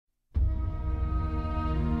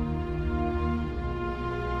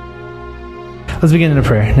Let's begin in a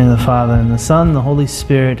prayer. In the name of the Father, and the Son, and the Holy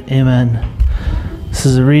Spirit. Amen. This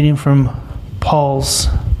is a reading from Paul's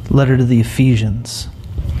letter to the Ephesians.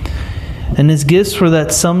 And his gifts were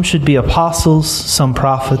that some should be apostles, some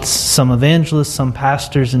prophets, some evangelists, some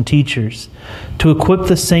pastors and teachers, to equip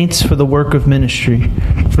the saints for the work of ministry,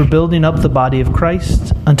 for building up the body of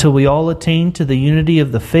Christ, until we all attain to the unity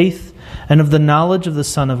of the faith and of the knowledge of the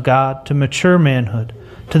Son of God, to mature manhood,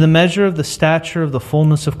 to the measure of the stature of the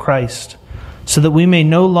fullness of Christ, so that we may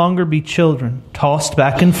no longer be children, tossed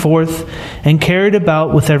back and forth and carried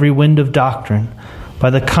about with every wind of doctrine,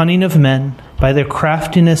 by the cunning of men, by their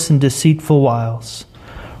craftiness and deceitful wiles.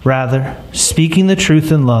 Rather, speaking the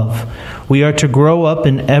truth in love, we are to grow up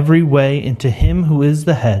in every way into Him who is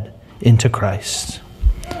the head, into Christ.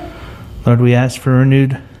 Lord, we ask for a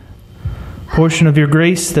renewed portion of your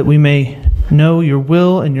grace, that we may know your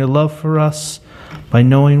will and your love for us by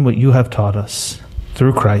knowing what you have taught us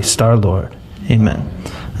through Christ our Lord. Amen.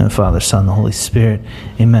 And the Father, Son, and the Holy Spirit.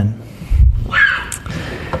 Amen.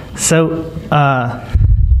 So, I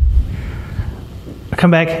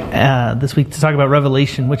come back this week to talk about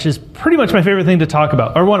Revelation, which is pretty much my favorite thing to talk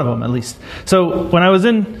about, or one of them at least. So when I was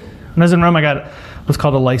in Rome, I got what's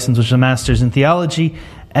called a license, which is a master's in theology,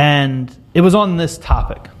 and it was on this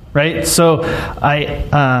topic, right? So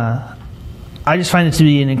I just find it to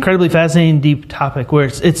be an incredibly fascinating, deep topic where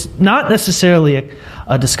it's not necessarily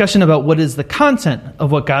a discussion about what is the content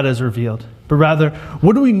of what God has revealed, but rather,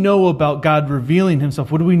 what do we know about God revealing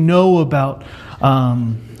Himself? What do we know about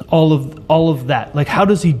all of that? Like, how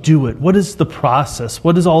does He do it? What is the process?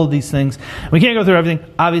 What is all of these things? We can't go through everything,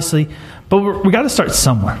 obviously, but we got to start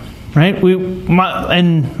somewhere, right?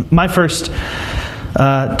 In my first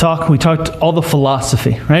talk, we talked all the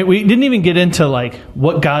philosophy, right? We didn't even get into like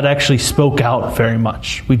what God actually spoke out very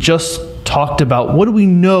much. We just talked about what do we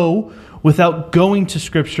know without going to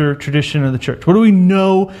Scripture, tradition, or the church. What do we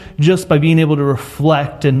know just by being able to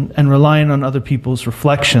reflect and relying on other people's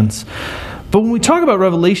reflections? But when we talk about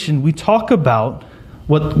Revelation, we talk about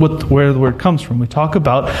where the word comes from. We talk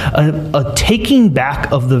about a taking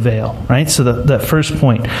back of the veil, right? So that first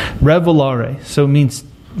point, revelare, so it means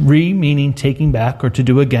meaning taking back or to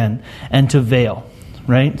do again, and to veil,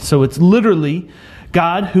 right? So it's literally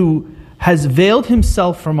God who has veiled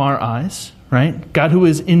Himself from our eyes, right? God who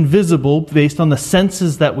is invisible based on the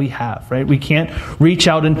senses that we have, right? We can't reach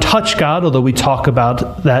out and touch God, although we talk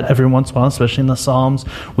about that every once in a while, especially in the Psalms.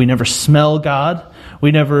 We never smell God.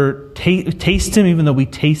 We never taste Him, even though we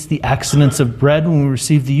taste the accidents of bread when we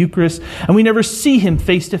receive the Eucharist. And we never see Him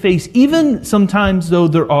face to face, even sometimes though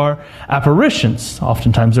there are apparitions.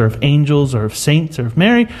 Oftentimes they're of angels or of saints or of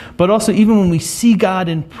Mary. But also even when we see God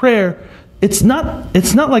in prayer, it's not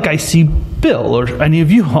like I see Bill or any of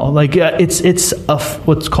you all. Like it's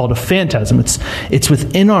what's called a phantasm. It's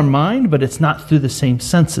within our mind, but it's not through the same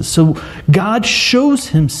senses. So God shows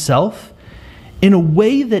Himself in a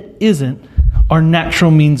way that isn't our natural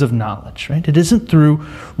means of knowledge, right? It isn't through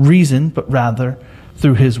reason, but rather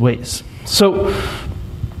through His ways. So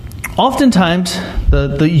oftentimes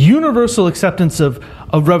the universal acceptance of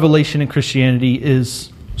revelation in Christianity is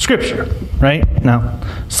Scripture, right? Now,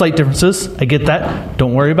 slight differences. I get that.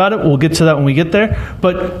 Don't worry about it. We'll get to that when we get there.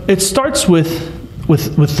 But it starts with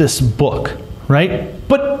this book, right?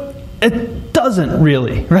 But it doesn't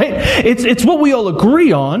really, right? It's what we all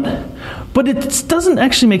agree on, but it doesn't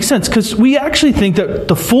actually make sense, because we actually think that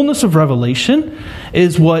the fullness of Revelation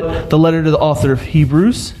is what the letter to the author of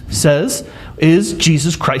Hebrews says is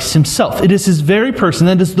Jesus Christ Himself. It is His very person.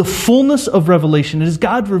 That is the fullness of revelation. It is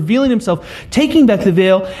God revealing Himself, taking back the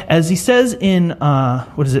veil, as He says in,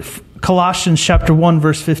 Colossians chapter 1,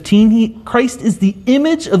 verse 15. Christ is the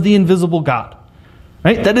image of the invisible God.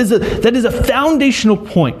 Right? That is a foundational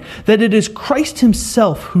point, that it is Christ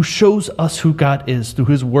Himself who shows us who God is through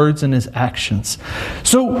His words and His actions.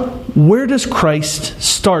 So where does Christ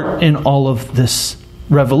start in all of this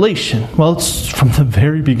revelation? Well, it's from the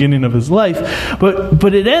very beginning of His life,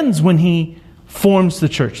 but it ends when He forms the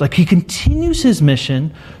church. Like, He continues His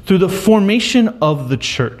mission through the formation of the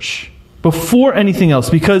church before anything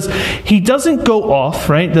else, because He doesn't go off,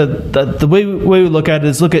 right? The way we look at it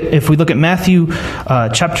is, if we look at Matthew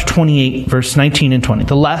chapter 28, verse 19 and 20,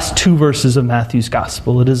 the last two verses of Matthew's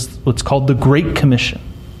gospel, it is what's called the Great Commission,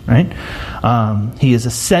 right? He is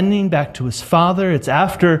ascending back to His Father. It's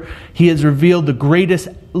after He has revealed the greatest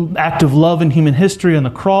act of love in human history on the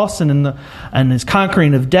cross and His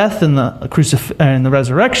conquering of death and the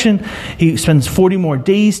resurrection. He spends 40 more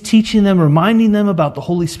days teaching them, reminding them about the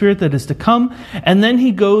Holy Spirit that is to come. And then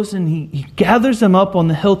He goes and he gathers them up on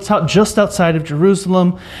the hilltop just outside of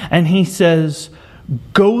Jerusalem, and He says,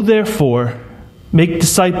 "Go therefore Make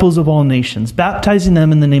disciples of all nations, baptizing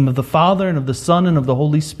them in the name of the Father and of the Son and of the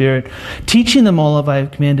Holy Spirit, teaching them all I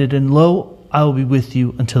have commanded, and lo, I will be with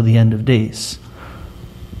you until the end of days.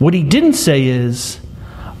 What he didn't say is,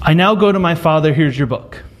 I now go to my Father, here's your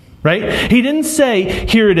book. Right? He didn't say,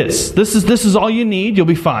 here it is. This is all you need. You'll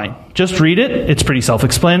be fine. Just read it. It's pretty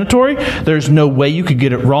self-explanatory. There's no way you could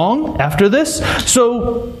get it wrong after this.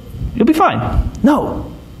 So you'll be fine.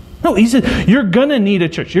 No, he said, you're going to need a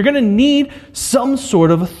church. You're going to need some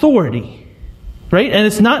sort of authority. Right? And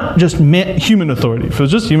it's not just human authority. If it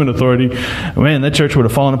was just human authority, man, that church would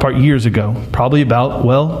have fallen apart years ago. Probably about,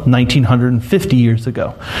 1950 years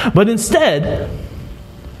ago. But instead,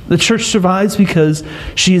 the church survives because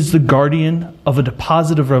she is the guardian of a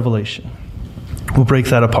deposit of revelation. We'll break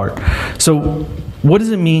that apart. So what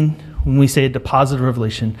does it mean when we say a deposit of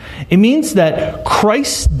revelation? It means that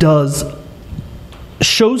Christ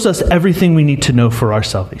shows us everything we need to know for our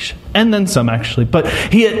salvation. And then some, actually. But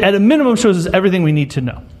he, at a minimum, shows us everything we need to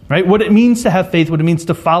know. Right? What it means to have faith, what it means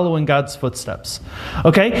to follow in God's footsteps.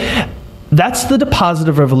 Okay? That's the deposit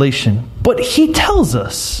of revelation. But he tells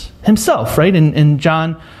us himself, right? In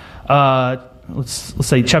John, let's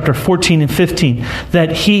say chapter 14 and 15, that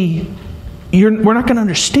we're not going to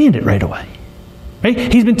understand it right away. Right?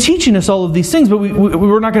 He's been teaching us all of these things, but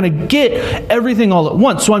we're not going to get everything all at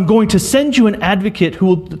once. So I'm going to send you an advocate who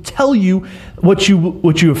will tell you what you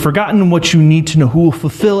have forgotten and what you need to know, who will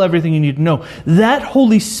fulfill everything you need to know. That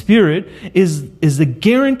Holy Spirit is the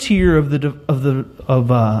guarantor of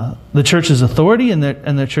the church's authority and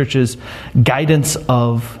the church's guidance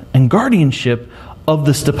and guardianship of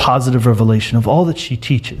this deposit of revelation, of all that she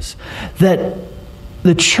teaches. That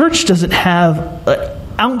the church doesn't have an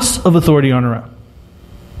ounce of authority on her own.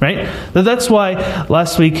 Right? That's why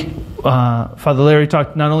last week Father Larry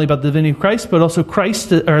talked not only about the divinity of Christ, but also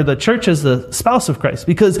Christ, or the church as the spouse of Christ.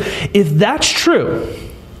 Because if that's true,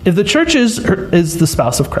 if the church is the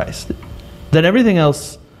spouse of Christ, then everything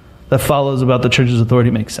else that follows about the church's authority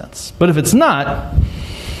makes sense. But if it's not,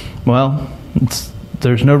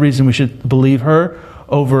 there's no reason we should believe her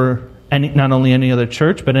over not only any other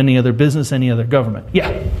church, but any other business, any other government. Yeah?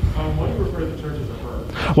 Why do you refer to the church as a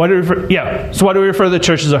her? So why do we refer to the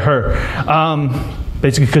church as a her?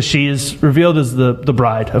 Basically because she is revealed as the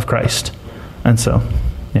bride of Christ. And so,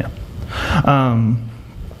 yeah.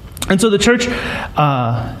 And so the church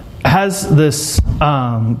has this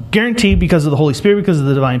guarantee because of the Holy Spirit, because of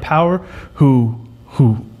the divine power who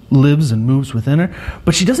lives and moves within her.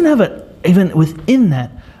 But she doesn't have even within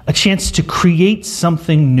that a chance to create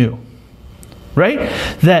something new. Right?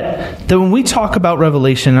 That when we talk about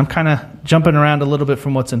revelation, I'm kind of jumping around a little bit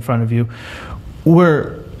from what's in front of you.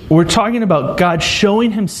 We're talking about God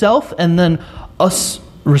showing himself and then us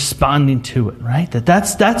responding to it, right?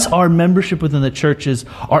 That's our membership within the church, is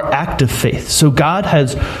our act of faith. So God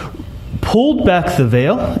has pulled back the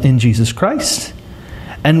veil in Jesus Christ,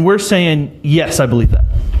 and we're saying, yes, I believe that.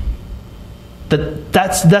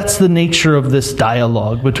 That's the nature of this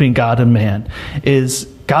dialogue between God and man, is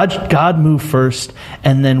God moved first,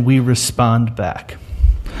 and then we respond back.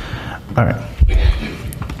 All right.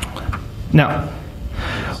 Now,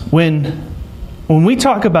 when we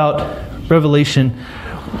talk about revelation,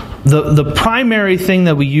 the primary thing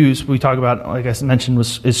that we talk about, like I mentioned,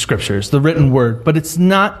 is scriptures, the written word. But it's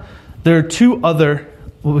not. There are two other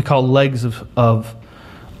what we call legs of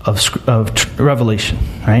revelation,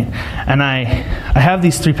 right? And I have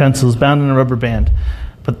these 3 pencils bound in a rubber band.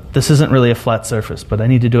 But this isn't really a flat surface, but I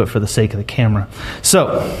need to do it for the sake of the camera.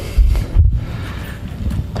 So,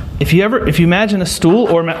 if you imagine a stool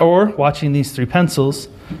or watching these 3 pencils,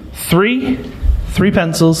 three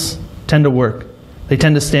pencils tend to work. They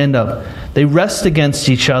tend to stand up. They rest against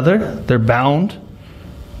each other. They're bound,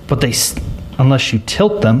 but unless you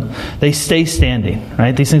tilt them, they stay standing,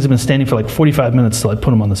 right? These things have been standing for like 45 minutes till I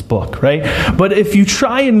put them on this book, right? But if you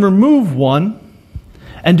try and remove one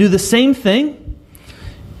and do the same thing,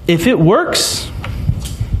 if it works,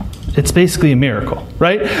 it's basically a miracle,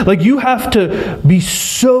 right? Like, you have to be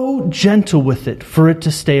so gentle with it for it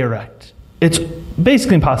to stay erect. It's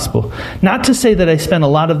basically impossible. Not to say that I spent a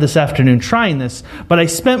lot of this afternoon trying this, but I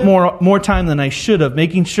spent more time than I should have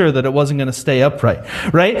making sure that it wasn't going to stay upright,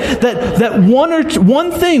 right? That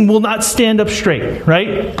one thing will not stand up straight,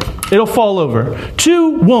 right? It'll fall over.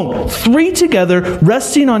 2 won't. 3 together,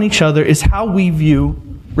 resting on each other, is how we view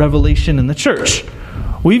revelation in the church.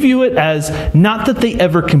 We view it as not that they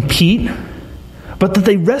ever compete, but that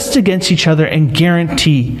they rest against each other and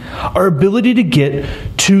guarantee our ability to get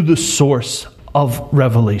to the source of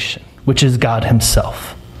revelation, which is God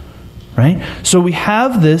himself. Right? So we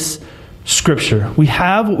have this scripture. We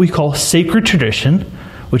have what we call sacred tradition,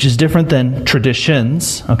 which is different than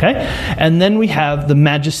traditions, okay? And then we have the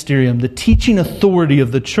magisterium, the teaching authority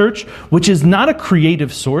of the church, which is not a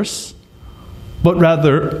creative source, but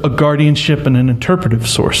rather a guardianship and an interpretive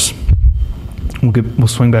source. We'll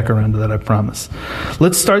swing back around to that, I promise.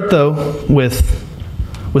 Let's start, though, with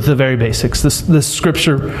the very basics. This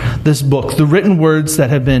scripture, this book, the written words that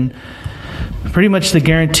have been pretty much the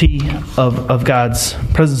guarantee of God's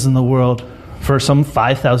presence in the world for some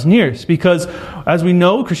 5,000 years. Because, as we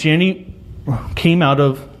know, Christianity came out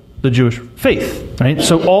of the Jewish faith, right?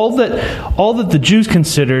 So all that the Jews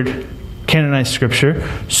considered canonized scripture,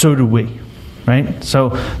 so do we. Right? So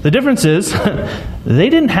the difference is they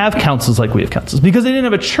didn't have councils like we have councils, because they didn't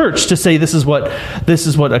have a church to say this is what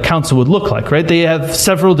a council would look like, right? They have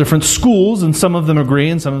several different schools, and some of them agree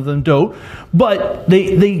and some of them don't. But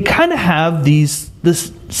they kind of have this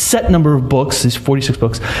set number of books, these 46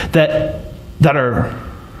 books, that are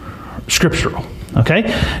scriptural. Okay?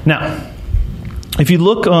 Now, if you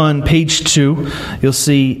look on page 2, you'll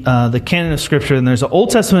see the canon of Scripture, and there's an Old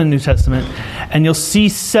Testament and New Testament, and you'll see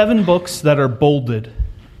 7 books that are bolded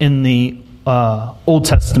in the Old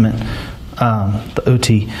Testament, the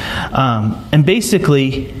OT. And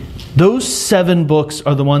basically, those 7 books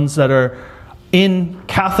are the ones that are in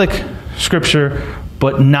Catholic Scripture,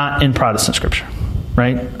 but not in Protestant Scripture.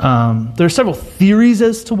 Right? There are several theories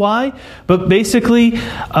as to why, but basically,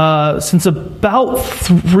 since about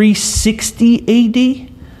 360 AD,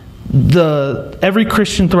 every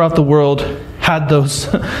Christian throughout the world had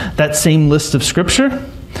that same list of scripture,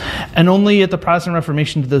 and only at the Protestant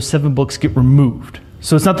Reformation did those 7 books get removed.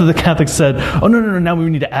 So it's not that the Catholics said, "Oh no, now we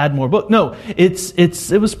need to add more books." No,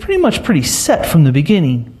 it was pretty set from the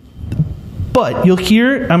beginning. But you'll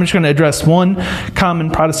hear, I'm just going to address one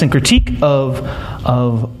common Protestant critique of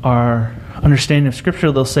our understanding of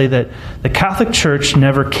Scripture. They'll say that the Catholic Church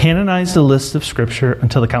never canonized a list of Scripture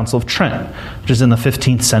until the Council of Trent, which is in the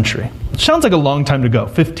 15th century. It sounds like a long time to go,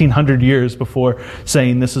 1,500 years before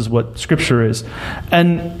saying this is what Scripture is.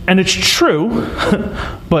 And it's true,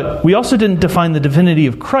 but we also didn't define the divinity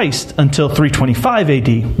of Christ until 325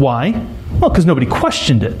 AD. Why? Well, because nobody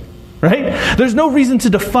questioned it. Right? There's no reason to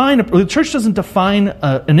define, the church doesn't define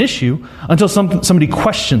an issue until somebody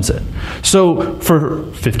questions it. So for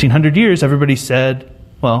 1,500 years, everybody said,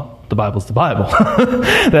 well, the Bible's the Bible.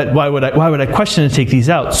 That why would I question and take these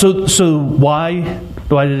out? So why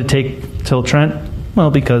did it take till Trent? Well,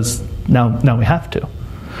 because now we have to.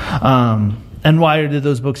 And why did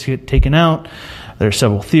those books get taken out? There are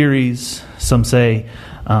several theories. Some say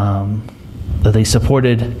that they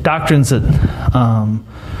supported doctrines that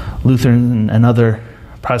Lutheran and other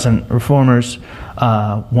Protestant reformers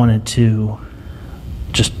wanted to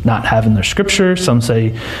just not have in their scripture. Some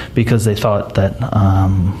say because they thought that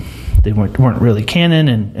they weren't really canon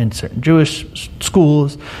in certain Jewish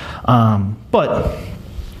schools. But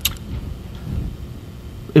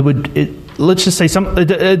let's just say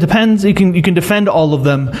it depends. You can defend all of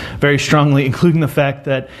them very strongly, including the fact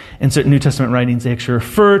that in certain New Testament writings they actually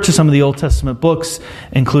refer to some of the Old Testament books,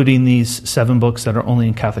 including these 7 books that are only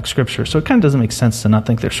in Catholic Scripture. So it kind of doesn't make sense to not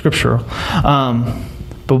think they're scriptural.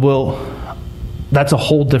 But that's a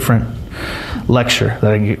whole different lecture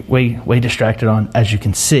that I can get way distracted on, as you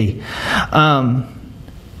can see. But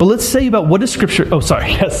let's say about what is Scripture. Oh,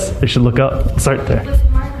 sorry. Yes, I should look up. Start there. Was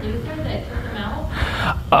it Martin Luther that took them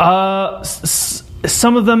out?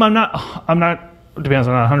 Some of them I'm not, to be honest,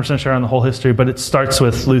 I'm not 100% sure on the whole history, but it starts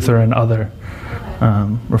with Luther and other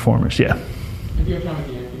reformers, yeah. If you have time at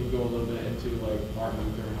the end, can you go a little bit into Martin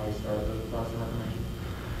Luther and how he started the Protestant Reformation?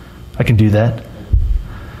 I can do that.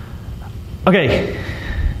 Okay,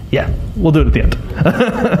 yeah, we'll do it at the end.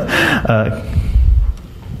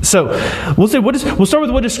 So we'll start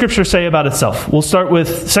with what does Scripture say about itself. We'll start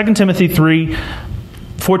with 2 Timothy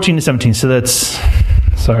 3:14-17. So that's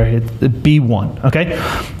B1, okay?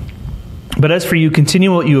 But as for you,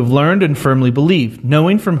 continue what you have learned and firmly believed,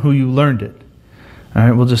 knowing from who you learned it. All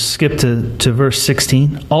right, we'll just skip to verse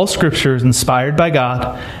 16. All Scripture is inspired by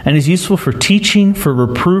God and is useful for teaching, for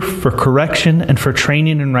reproof, for correction, and for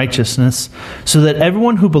training in righteousness, so that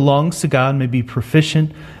everyone who belongs to God may be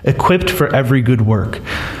proficient, equipped for every good work.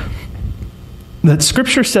 That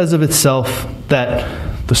Scripture says of itself that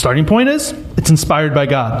the starting point is it's inspired by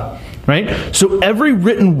God. Right? So every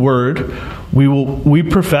written word we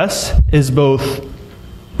profess is both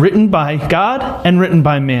written by God and written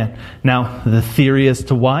by man. Now, the theory as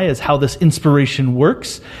to why is how this inspiration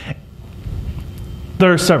works.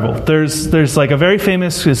 There are several. There's like a very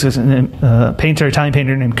famous Italian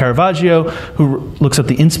painter named Caravaggio who looks up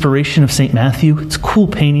the inspiration of St. Matthew. It's a cool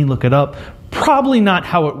painting. Look it up. Probably not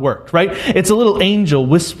how it worked, right? It's a little angel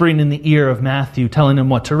whispering in the ear of Matthew, telling him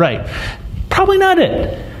what to write. Probably not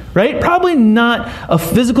it, right? Probably not a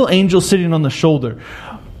physical angel sitting on the shoulder.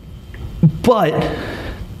 But,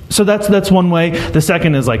 so that's one way. The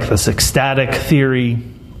second is like this ecstatic theory.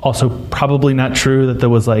 Also probably not true, that there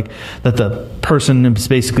was like, that the person is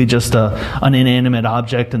basically just an inanimate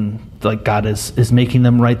object, and like God is making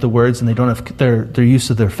them write the words and they don't have their use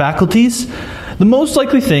of their faculties. The most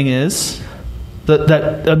likely thing is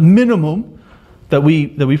that a minimum that we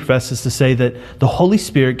profess is to say that the Holy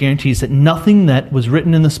Spirit guarantees that nothing that was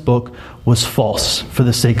written in this book was false for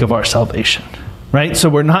the sake of our salvation. Right? So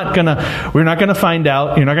we're not gonna find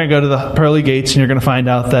out, you're not gonna go to the pearly gates and you're gonna find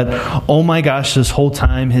out that, oh my gosh, this whole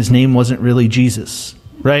time his name wasn't really Jesus.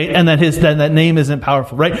 Right? And that that name isn't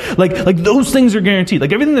powerful, right? Like those things are guaranteed.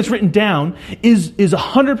 Like everything that's written down is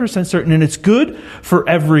 100% certain, and it's good for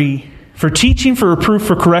teaching, for reproof,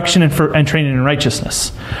 for correction, and training in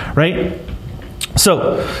righteousness. Right?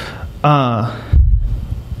 So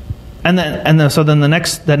then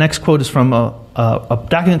the next quote is from a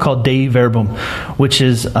document called Dei Verbum, which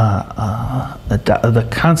is the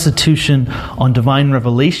Constitution on Divine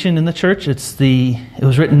Revelation in the Church. It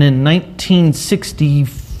was written in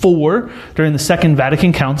 1964 during the Second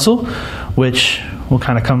Vatican Council, which will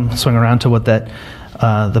kind of swing around to what that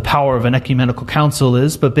the power of an ecumenical council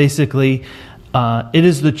is. But basically, it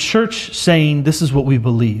is the Church saying this is what we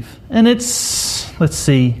believe, and it's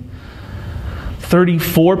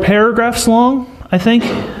 34 paragraphs long, I think,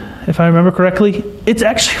 if I remember correctly. It's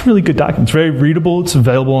actually a really good document. It's very readable. It's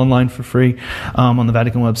available online for free on the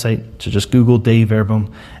Vatican website. So just Google Dei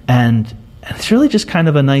Verbum. And it's really just kind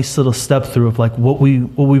of a nice little step through of like what we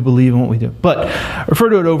believe and what we do. But I refer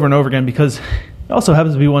to it over and over again because it also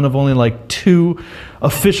happens to be one of only like 2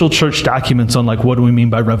 official church documents on like what do we mean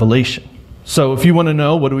by revelation. So if you want to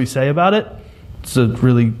know what do we say about it, it's a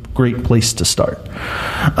really great place to start.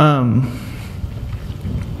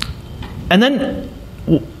 And then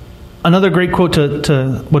another great quote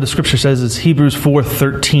to what the Scripture says is Hebrews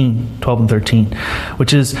 4:13, 12 and 13,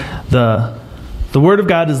 which is the Word of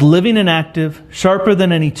God is living and active, sharper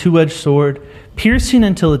than any two-edged sword, piercing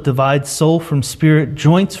until it divides soul from spirit,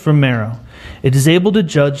 joints from marrow. It is able to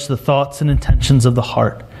judge the thoughts and intentions of the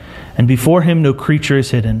heart. And before him no creature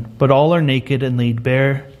is hidden, but all are naked and laid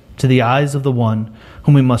bare to the eyes of the one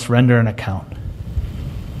whom we must render an account.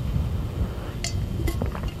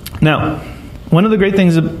 Now, one of the great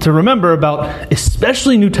things to remember about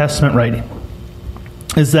especially New Testament writing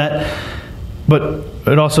is that, but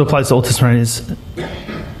it also applies to Old Testament writings,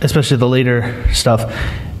 especially the later stuff,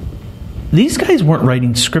 these guys weren't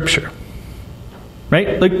writing Scripture.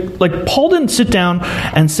 Right? Like Paul didn't sit down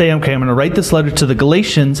and say, okay, I'm going to write this letter to the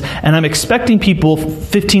Galatians, and I'm expecting people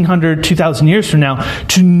 1,500, 2,000 years from now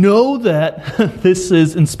to know that this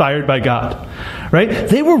is inspired by God. Right?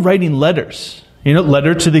 They were writing letters.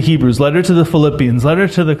 Letter to the Hebrews, letter to the Philippians, letter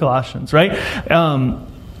to the Colossians, right?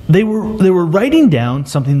 They were writing down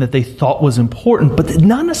something that they thought was important, but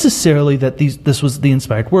not necessarily that this was the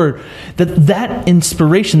inspired word. That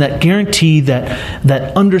inspiration, that guarantee,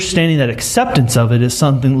 that understanding, that acceptance of it is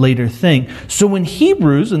something later thing. So when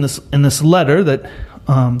Hebrews in this letter that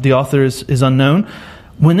the author is unknown,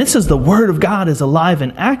 when it says the Word of God is alive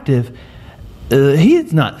and active, he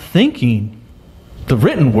is not thinking the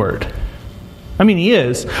written word. I mean, he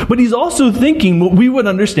is, but he's also thinking what we would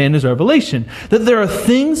understand as revelation, that there are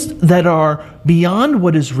things that are beyond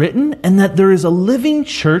what is written, and that there is a living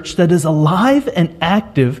church that is alive and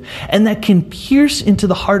active, and that can pierce into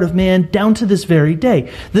the heart of man down to this very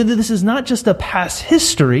day. That this is not just a past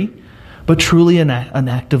history, but truly an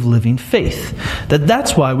active living faith.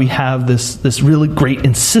 That's why we have this really great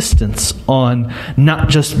insistence on not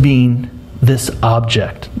just being this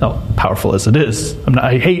object, powerful as it is.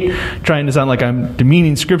 I hate trying to sound like I'm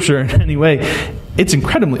demeaning Scripture in any way. It's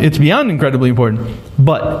beyond incredibly important,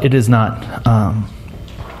 but it is not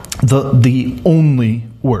the only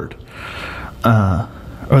word,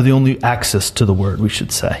 or the only access to the word, we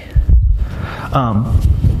should say.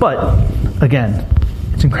 But again,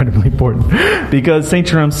 it's incredibly important because St.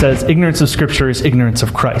 Jerome says ignorance of Scripture is ignorance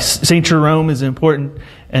of Christ. St. Jerome is important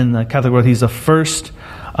in the Catholic world. He's the first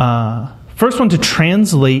one to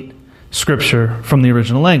translate Scripture from the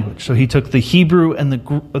original language. So he took the Hebrew and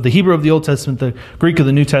the Hebrew of the Old Testament, the Greek of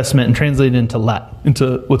the New Testament, and translated it into Latin,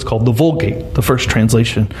 into what's called the Vulgate, the first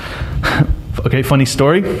translation. Okay, funny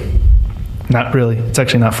story. Not really. It's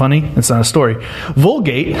actually not funny. It's not a story.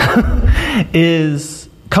 Vulgate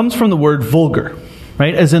comes from the word vulgar,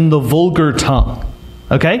 right? As in the vulgar tongue.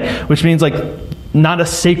 Okay? Which means like not a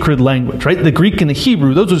sacred language, right? The Greek and the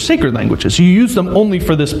Hebrew, those are sacred languages. You use them only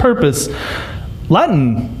for this purpose.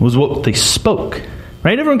 Latin was what they spoke,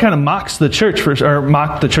 right? Everyone kind of mocked the church,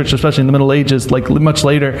 especially in the Middle Ages, like much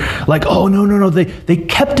later, like, oh, no, they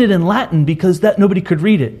kept it in Latin because that nobody could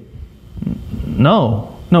read it.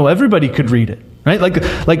 No, everybody could read it, right? Like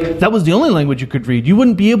that was the only language you could read. You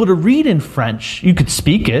wouldn't be able to read in French. You could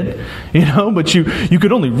speak it, but you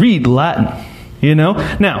could only read Latin,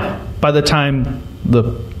 Now, by the time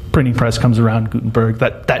the printing press comes around, Gutenberg,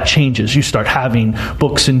 that changes. You start having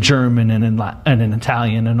books in German and in Latin and in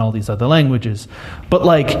Italian and all these other languages. But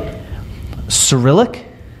like Cyrillic,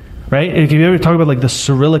 right? If you ever talk about like the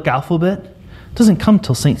Cyrillic alphabet, it doesn't come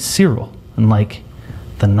till St. Cyril in like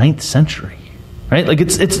the 9th century, right? Like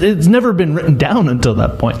it's never been written down until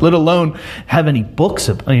that point, let alone have any books,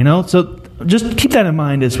 So just keep that in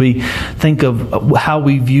mind as we think of how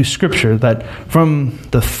we view Scripture, that from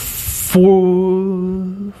the 4th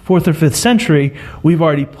or 5th century, we've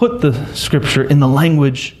already put the Scripture in the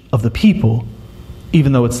language of the people,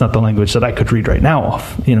 even though it's not the language that I could read right now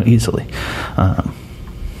off, easily. All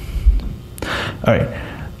right.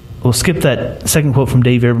 We'll skip that second quote from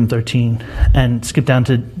Dei Verbum 13 and skip down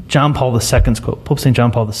to John Paul II's quote, Pope St.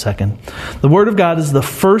 John Paul II. The Word of God is the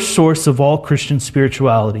first source of all Christian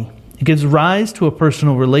spirituality. It gives rise to a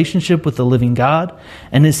personal relationship with the living God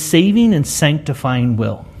and His saving and sanctifying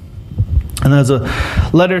will. And there's a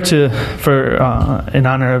letter in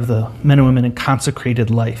honor of the men and women in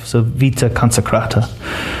consecrated life, so Vita Consecrata.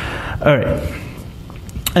 All right.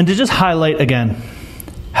 And to just highlight again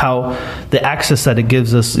how the access that it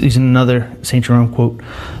gives us, using another St. Jerome quote,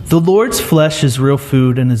 the Lord's flesh is real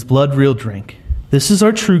food and His blood real drink. This is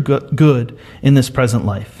our true good in this present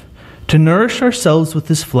life. To nourish ourselves with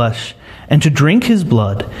His flesh and to drink His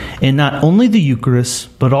blood in not only the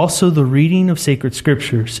Eucharist, but also the reading of sacred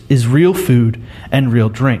scriptures is real food and real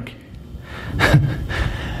drink.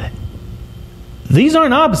 These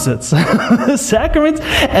aren't opposites. The sacraments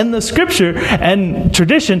and the Scripture and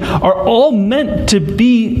tradition are all meant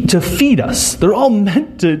to feed us. They're all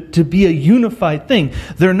meant to be a unified thing.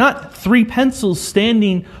 They're not three pencils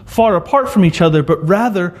standing far apart from each other, but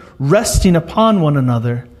rather resting upon one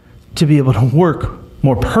another to be able to work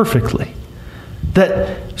more perfectly.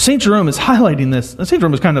 That St. Jerome is highlighting this. St.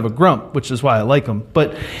 Jerome is kind of a grump, which is why I like him.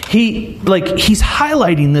 But he's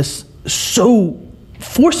highlighting this so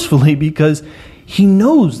forcefully because he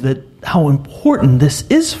knows that how important this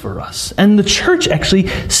is for us. And the church actually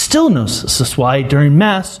still knows this. That's why during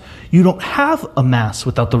Mass, you don't have a Mass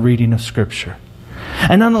without the reading of Scripture.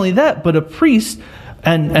 And not only that, but a priest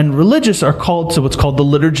and religious are called to what's called the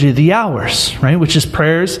Liturgy of the Hours, right? Which is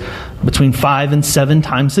prayers between 5 and 7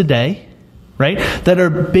 times a day, right? That are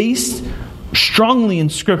based strongly in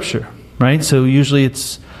Scripture, right? So usually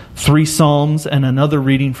it's 3 Psalms and another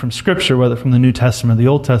reading from Scripture, whether from the New Testament or the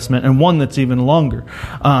Old Testament, and one that's even longer,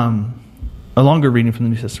 a longer reading from the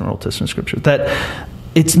New Testament or Old Testament Scripture. That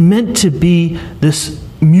it's meant to be this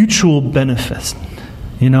mutual benefit,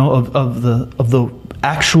 of the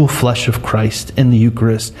actual flesh of Christ in the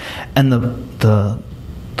Eucharist and the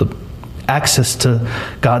access to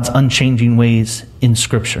God's unchanging ways in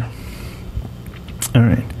Scripture. All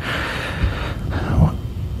right.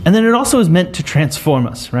 And then it also is meant to transform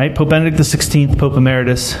us, right? Pope Benedict XVI, Pope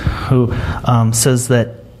Emeritus, who says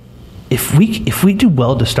that if we do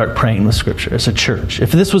well to start praying with Scripture as a church,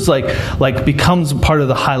 if this was like becomes part of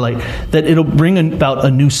the highlight, that it'll bring about a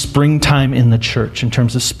new springtime in the church in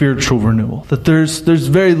terms of spiritual renewal. That there's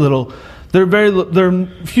very little. There are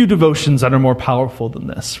few devotions that are more powerful than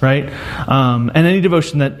this, right? And any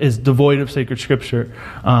devotion that is devoid of sacred Scripture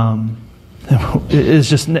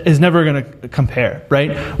is never going to compare,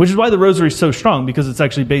 right? Which is why the Rosary is so strong, because it's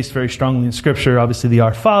actually based very strongly in Scripture. Obviously, the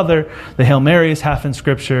Our Father, the Hail Mary is half in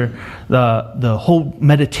Scripture. The whole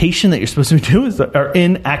meditation that you're supposed to do are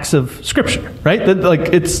in acts of Scripture, right?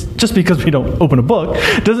 It's just because we don't open a book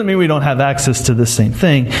doesn't mean we don't have access to this same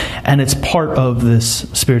thing, and it's part of this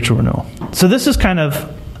spiritual renewal. So this is kind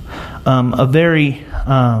of a very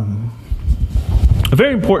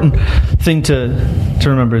important thing to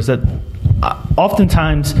remember, is that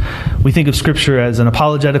oftentimes we think of Scripture as an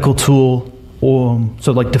apologetical tool, or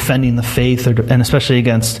so like defending the faith, and especially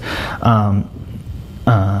against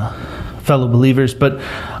fellow believers, but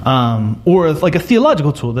or like a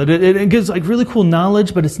theological tool, that it gives like really cool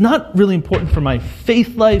knowledge, but it's not really important for my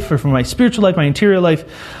faith life or for my spiritual life, my interior life.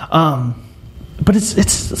 But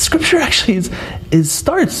it's Scripture actually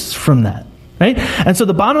starts from that, right? And so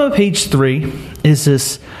the bottom of page 3 is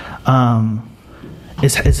this.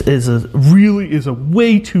 is a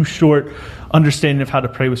way too short understanding of how to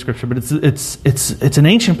pray with Scripture. But it's an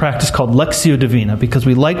ancient practice called Lectio Divina, because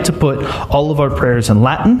we like to put all of our prayers in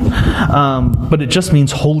Latin, but it just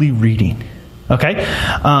means holy reading. Okay?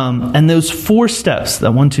 And those 4 steps,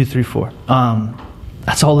 that 1, 2, 3, 4,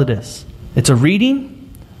 that's all it is. It's a reading,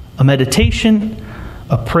 a meditation,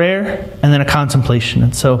 a prayer, and then a contemplation.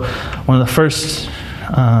 And so one of the first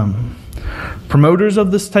promoters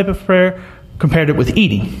of this type of prayer compared it with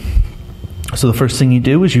eating. So the first thing you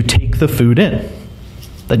do is you take the food in.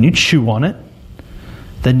 Then you chew on it.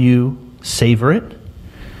 Then you savor it.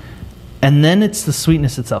 And then it's the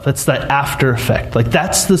sweetness itself. It's that after effect. Like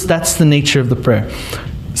that's the nature of the prayer.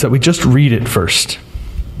 So we just read it first.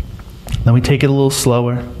 Then we take it a little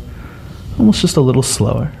slower. Almost just a little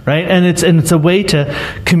slower, right? And it's a way to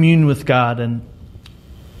commune with God, and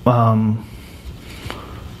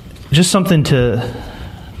just something to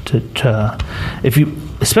if you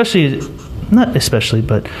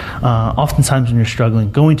oftentimes when you're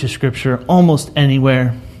struggling, going to Scripture almost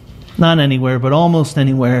anywhere, not anywhere, but almost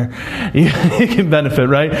anywhere, you can benefit,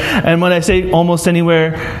 right? And when I say almost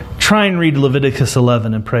anywhere, try and read Leviticus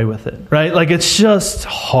 11 and pray with it, right? Like, it's just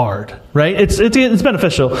hard, right? It's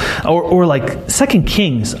beneficial. Or like 2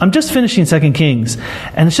 Kings. I'm just finishing 2 Kings,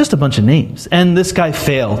 and it's just a bunch of names. And this guy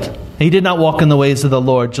failed. He did not walk in the ways of the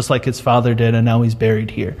Lord, just like his father did, and now he's buried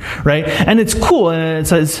here, right? And it's cool, and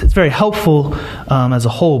it's very helpful as a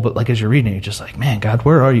whole, but like as you're reading it, you're just like, man, God,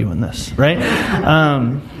 where are you in this, right?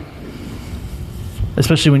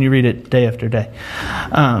 Especially when you read it day after day.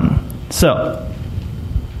 So,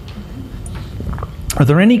 are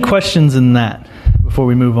there any questions in that before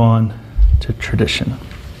we move on to tradition?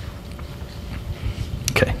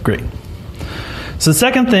 Okay, great. So the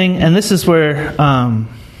second thing, and this is where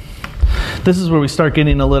we start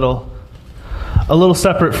getting a little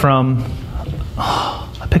separate from.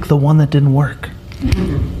 I picked the one that didn't work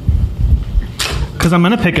because I'm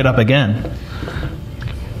going to pick it up again.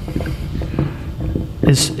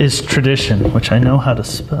 Is tradition, which I know how to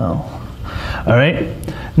spell. All right,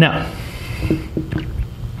 now.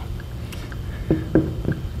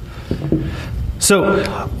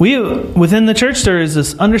 So within the church there is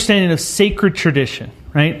this understanding of sacred tradition,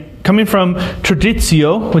 right? Coming from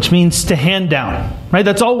traditio, which means to hand down, right?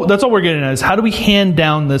 That's all we're getting at, is how do we hand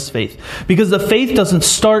down this faith? Because the faith doesn't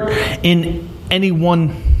start in any one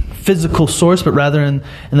physical source, but rather in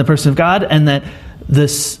the person of God, and that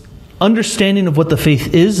this understanding of what the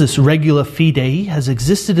faith is, this regula fidei, has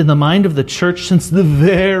existed in the mind of the church since the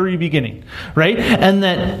very beginning, right? And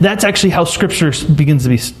that's actually how Scripture begins to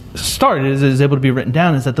be started, is able to be written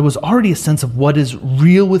down, is that there was already a sense of what is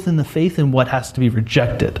real within the faith and what has to be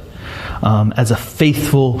rejected as a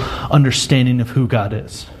faithful understanding of who God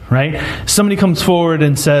is, right? Somebody comes forward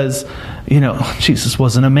and says, Jesus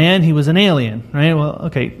wasn't a man, he was an alien, right? Well,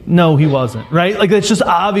 okay, no, he wasn't, right? Like, that's just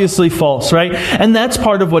obviously false, right? And that's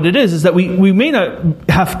part of what it is that we may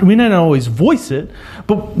not always voice it,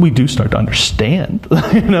 but we do start to understand,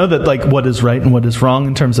 that like what is right and what is wrong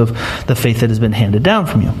in terms of the faith that has been handed down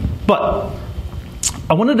from you. But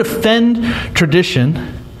I want to defend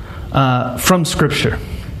tradition from Scripture,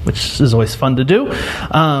 which is always fun to do.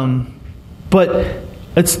 But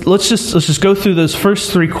let's just go through those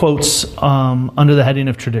first 3 quotes under the heading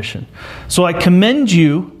of tradition. So I commend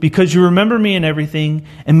you because you remember me in everything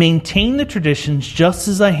and maintain the traditions just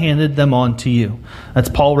as I handed them on to you. That's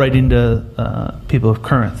Paul writing to people of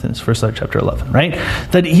Corinth in his first letter, chapter 11, right?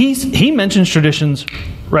 That he mentions traditions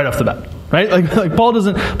right off the bat, right? Like Paul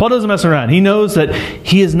doesn't mess around. He knows that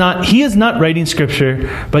he is not writing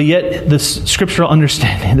Scripture, but yet the scriptural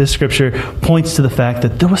understanding of this Scripture points to the fact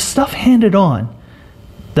that there was stuff handed on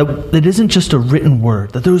that isn't just a written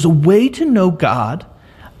word, that there was a way to know God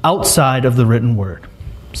outside of the written word.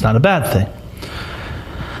 It's not a bad thing.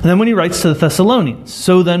 And then when he writes to the Thessalonians,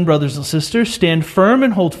 so then, brothers and sisters, stand firm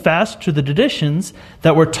and hold fast to the traditions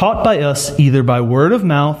that were taught by us either by word of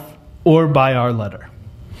mouth or by our letter.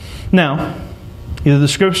 Now, either the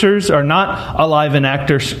Scriptures are not alive and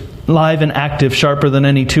active, sharper than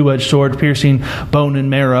any two-edged sword, piercing bone and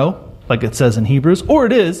marrow, like it says in Hebrews, or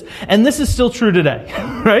it is, and this is still true today,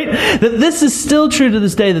 right? That this is still true to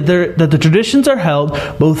this day, that the traditions are held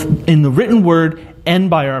both in the written word and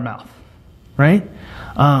by our mouth, right?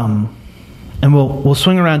 And we'll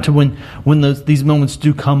swing around to when these moments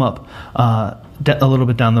do come up a little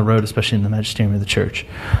bit down the road, especially in the magisterium of the church.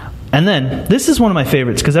 And then this is one of my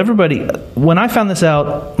favorites, because when I found this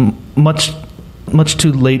out much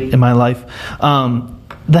too late in my life,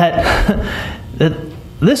 that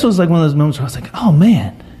this was like one of those moments where I was like, oh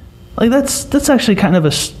man, like that's actually kind of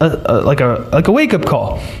a wake up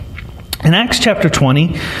call. In Acts chapter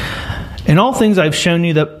 20, in all things I've shown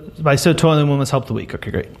you that by so toiling one must help the weak.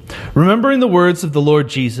 Okay, great. Remembering the words of the Lord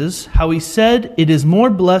Jesus, how he said, it is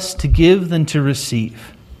more blessed to give than to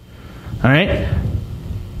receive. All right?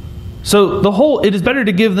 So the whole, it is better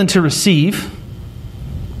to give than to receive,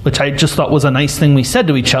 which I just thought was a nice thing we said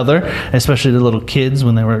to each other, especially the little kids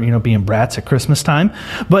when they were, being brats at Christmas time.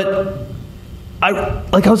 But I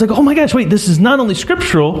was like, oh my gosh, wait, this is not only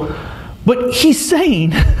scriptural, but he's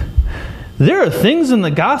saying there are things in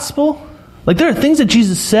the gospel, like there are things that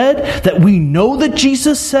Jesus said that we know that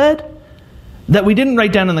Jesus said that we didn't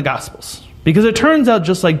write down in the Gospels. Because it turns out,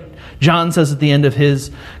 just like John says at the end of his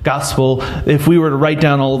gospel, if we were to write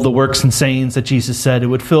down all of the works and sayings that Jesus said, it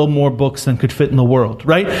would fill more books than could fit in the world,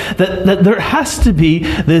 right? That there has to be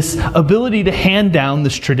this ability to hand down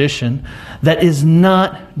this tradition that is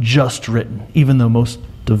not just written, even though most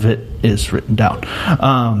of it is written down.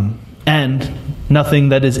 And nothing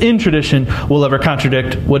that is in tradition will ever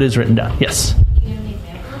contradict what is written down. Yes? Can you give an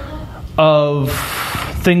example of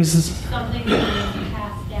things? Something that was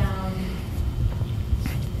passed down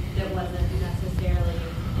that wasn't necessarily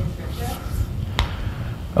in Scripture?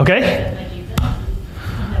 Okay. By Jesus,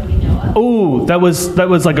 that we know of? Oh, that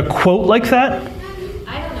was like a quote like that?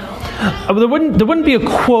 I don't know. There wouldn't be a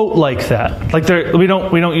quote like that. Like we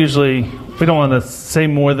don't want to say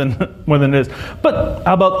more than it is. But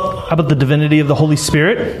how about the divinity of the Holy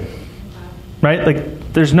Spirit? Right?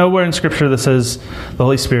 Like there's nowhere in Scripture that says the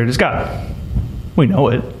Holy Spirit is God. We know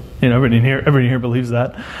it. Everybody here believes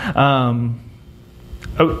that. I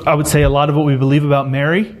would say a lot of what we believe about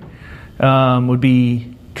Mary would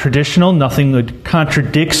be traditional. Nothing would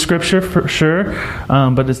contradict Scripture for sure,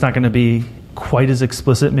 but it's not going to be quite as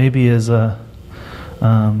explicit maybe as like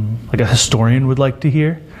a historian would like to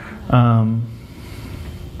hear. There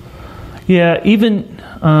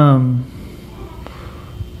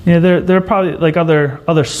are probably like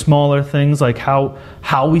other smaller things, like how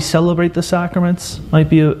we celebrate the sacraments might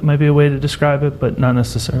be a way to describe it, but not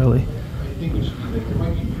necessarily. I think it should be like there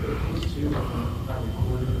might be miracles too, not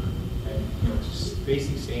recorded, and just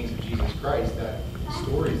basic sayings of Jesus Christ, that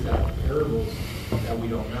stories, that parables that we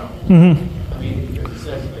don't know. Mm-hmm. I mean, because it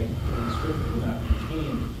says like in the Scripture will not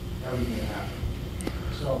contain everything that happened.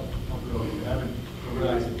 So we haven't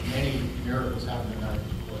realized that many miracles happen in our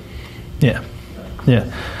report. Yeah,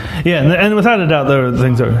 and without a doubt, there are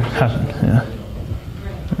things that happen.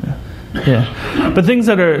 Yeah. But things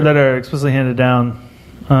that are explicitly handed down.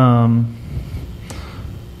 I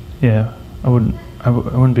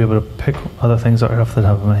wouldn't be able to pick other things right off the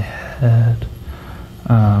top of my head.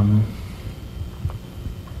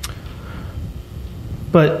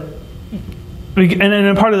 But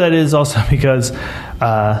and part of that is also because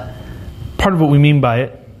part of what we mean by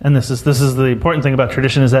it, and this is the important thing about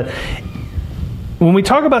tradition, is that when we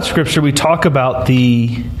talk about Scripture, we talk about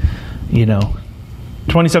the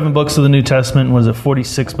 27 books of the New Testament. Was it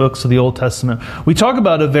 46 books of the Old Testament? We talk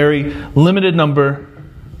about a very limited number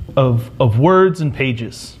of words and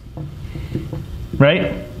pages,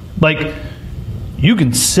 right? Like you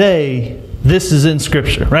can say this is in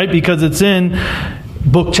Scripture, right? Because it's in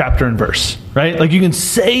book, chapter, and verse, right? Like you can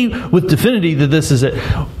say with definity that this is it.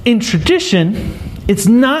 In tradition, it's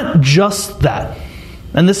not just that.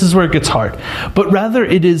 And this is where it gets hard. But rather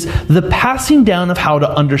it is the passing down of how to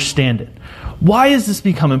understand it. Why has this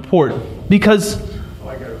become important? Because...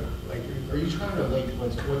 are you trying to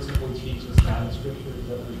what's we teach that's not in Scripture? Is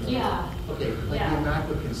that what you're trying Yeah. to say? Okay, like the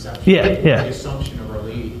Immaculate Conception. Yeah. The Assumption of Our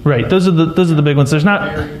Lady. Right, those are the big ones. There's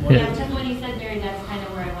not... Because when you said Mary, that's kind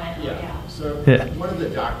of where I went. Yeah. So one of the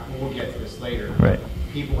we'll get to this later. Right.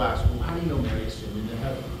 People ask, well, how do you know Mary ascended into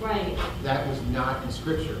heaven? Right. That was not in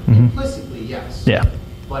Scripture. Mm-hmm. Implicitly, yes. Yeah.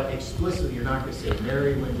 But explicitly, you're not going to say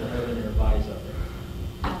Mary went to heaven and her body's up there.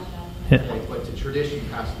 Gotcha. Yeah. Okay, but to tradition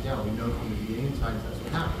passed it down. We know from the beginning of times that's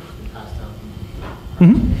what happened. It's been passed down from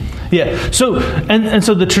Mm-hmm. Yeah. So and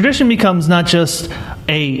so the tradition becomes not just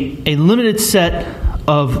a limited set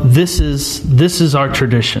of this is our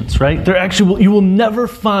traditions, right? There actually you will never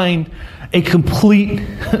find a complete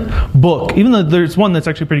book, even though there's one that's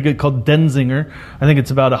actually pretty good called Denzinger. I think it's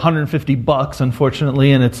about $150,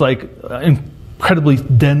 unfortunately, and it's like incredibly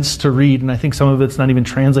dense to read, and I think some of it's not even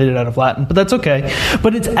translated out of Latin, but that's okay.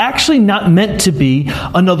 But it's actually not meant to be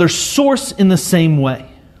another source in the same way,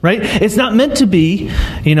 right? It's not meant to be,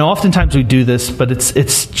 oftentimes we do this, but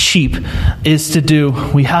it's cheap, is to do,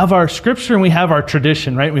 we have our Scripture and we have our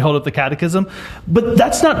tradition, right? We hold up the catechism, but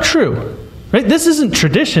that's not true. Right? This isn't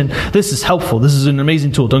tradition. This is helpful. This is an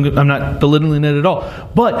amazing tool. I'm not belittling it at all.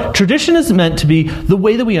 But tradition is meant to be the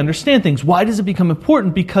way that we understand things. Why does it become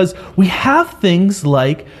important? Because we have things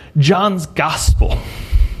like John's Gospel,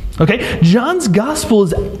 Okay? John's gospel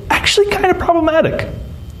is actually kind of problematic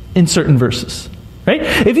in certain verses. Right?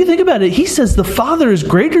 If you think about it, he says the Father is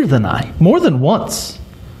greater than I, more than once.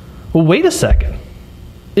 Well, wait a second.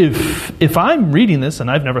 If I'm reading this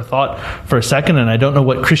and I've never thought for a second and I don't know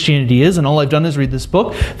what Christianity is and all I've done is read this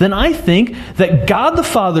book, then I think that God the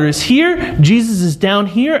Father is here, Jesus is down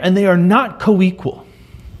here, and they are not co-equal.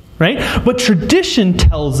 Right? But tradition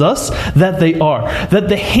tells us that they are. That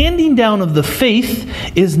the handing down of the faith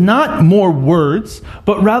is not more words,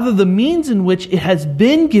 but rather the means in which it has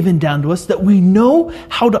been given down to us that we know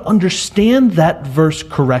how to understand that verse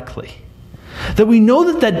correctly. That we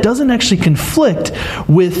know that that doesn't actually conflict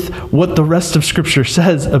with what the rest of Scripture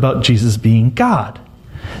says about Jesus being God.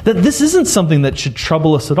 That this isn't something that should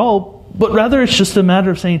trouble us at all, but rather it's just a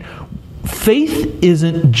matter of saying, faith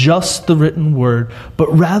isn't just the written word, but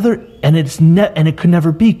rather, and it could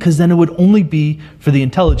never be, because then it would only be for the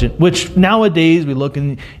intelligent. Which nowadays we look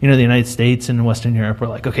in, the United States and Western Europe, we're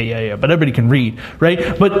like, okay, yeah, but everybody can read,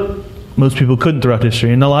 right? But most people couldn't throughout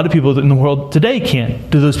history, and a lot of people in the world today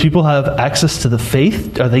can't. Do those people have access to the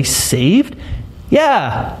faith? Are they saved?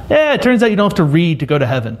 Yeah, it turns out you don't have to read to go to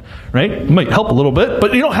heaven, right? It might help a little bit,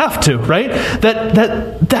 but you don't have to, right?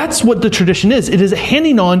 That's what the tradition is. It is a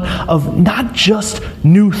handing on of not just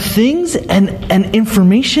new things and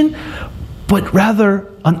information, but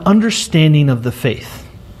rather an understanding of the faith.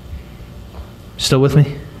 Still with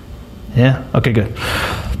me? Yeah? Okay, good.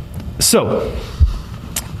 So,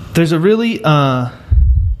 there's a really, and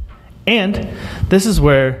this is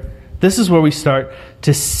where we start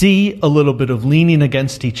to see a little bit of leaning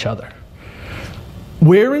against each other.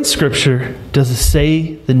 Where in Scripture does it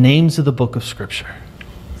say the names of the book of Scripture?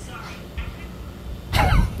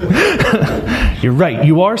 You're right.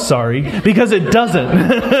 You are sorry because it doesn't.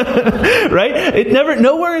 Right?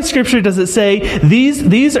 Nowhere in Scripture does it say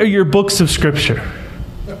these are your books of Scripture.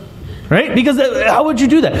 Right? Because how would you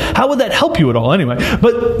do that? How would that help you at all anyway?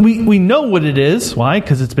 But we know what it is. Why?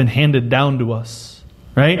 Because it's been handed down to us.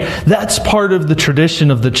 Right? That's part of the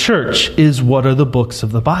tradition of the church, is what are the books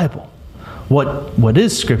of the Bible? What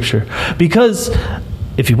is Scripture? Because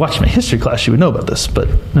if you watched my history class, you would know about this, but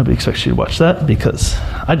nobody expects you to watch that because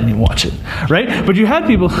I didn't even watch it. Right? But you had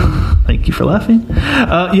people, thank you for laughing,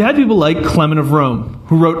 you had people like Clement of Rome,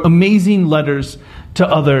 who wrote amazing letters to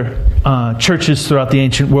other churches throughout the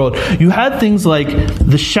ancient world. You had things like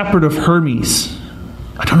the Shepherd of Hermes.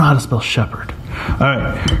 I don't know how to spell shepherd. All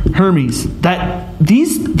right, Hermes.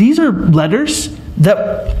 These are letters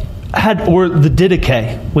that had, or the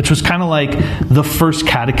Didache, which was kind of like the first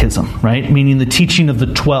catechism, right? Meaning the teaching of the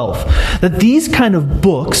 12. That these kind of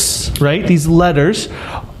books, right? These letters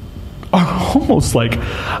are almost like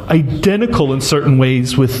identical in certain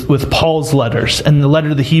ways with Paul's letters and the letter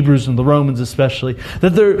to the Hebrews and the Romans especially.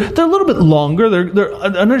 That they're a little bit longer. They're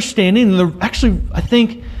understanding. And they're actually, I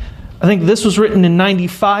think this was written in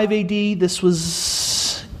 95 AD. This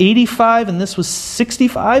was 85 and this was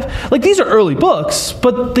 65. Like, these are early books,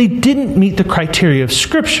 but they didn't meet the criteria of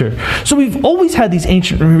Scripture. So we've always had these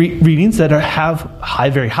ancient readings that have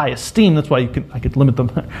very high esteem. That's why I could limit them,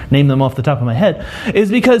 name them off the top of my head, is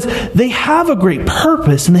because they have a great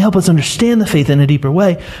purpose and they help us understand the faith in a deeper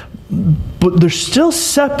way. But they're still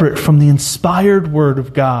separate from the inspired Word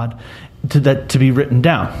of God to be written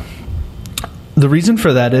down. The reason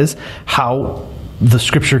for that is how the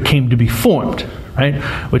Scripture came to be formed, right?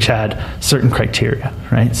 Which had certain criteria,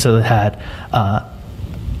 right? So it had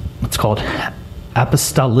what's called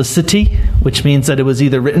apostolicity, which means that it was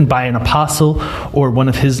either written by an apostle or one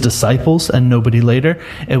of his disciples and nobody later.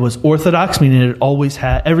 It was orthodox, meaning it always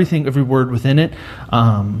had every word within it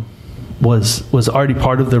was already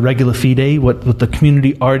part of the regula fide, what the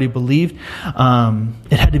community already believed.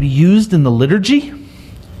 It had to be used in the liturgy,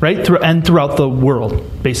 right? And throughout the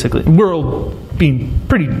world, basically. World being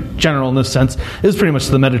pretty general in this sense, it was pretty much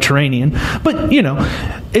the Mediterranean. But,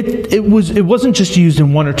 it wasn't just used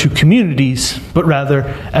in one or two communities, but rather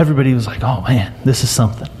everybody was like, oh man, this is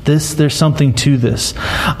something. There's something to this.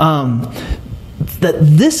 That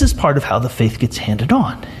this is part of how the faith gets handed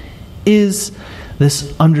on, is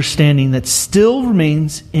this understanding that still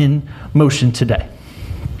remains in motion today.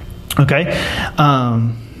 Okay?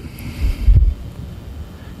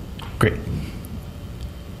 Great.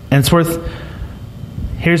 And it's worth,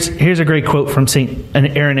 here's a great quote from St.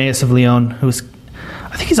 Irenaeus of Lyon,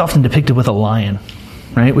 I think he's often depicted with a lion,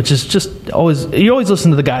 right? Which is just you always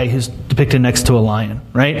listen to the guy who's depicted next to a lion,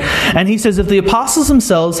 right? And he says, if the apostles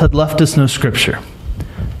themselves had left us no Scripture,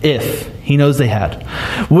 he knows they had,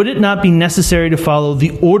 would it not be necessary to follow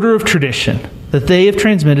the order of tradition that they have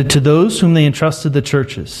transmitted to those whom they entrusted the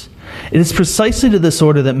churches? It is precisely to this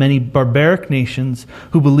order that many barbaric nations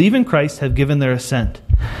who believe in Christ have given their assent.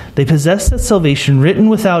 They possess that salvation written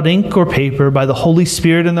without ink or paper by the Holy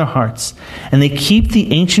Spirit in their hearts, and they keep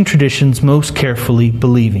the ancient traditions most carefully,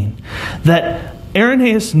 believing that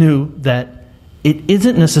Irenaeus knew that it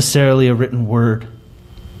isn't necessarily a written word,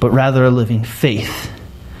 but rather a living faith.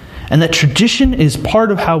 And that tradition is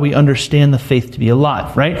part of how we understand the faith to be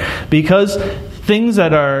alive, right? Because things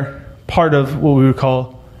that are part of what we would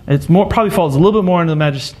call, probably falls a little bit more into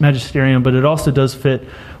the magisterium, but it also does fit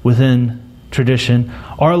within tradition,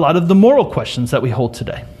 are a lot of the moral questions that we hold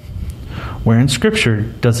today. Where in Scripture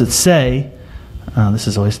does it say, this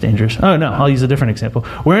is always dangerous. Oh no, I'll use a different example.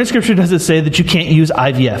 Where in Scripture does it say that you can't use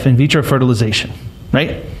IVF, in vitro fertilization,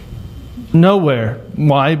 right? Nowhere.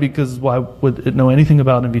 Why? Because why would it know anything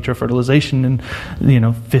about in vitro fertilization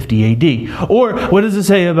in 50 AD? Or what does it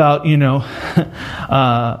say about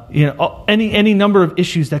any number of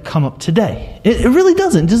issues that come up today? It really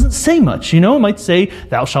doesn't. It doesn't say much. It might say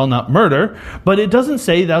thou shalt not murder, but it doesn't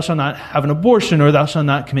say thou shalt not have an abortion or thou shalt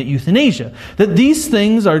not commit euthanasia. That these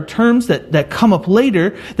things are terms that come up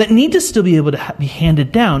later that need to still be able to be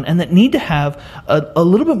handed down and that need to have a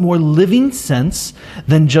little bit more living sense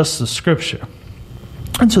than just the Scripture.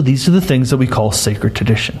 And so these are the things that we call sacred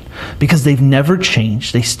tradition, because they've never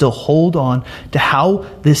changed. They still hold on to how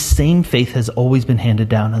this same faith has always been handed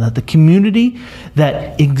down, and that the community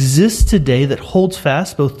that exists today that holds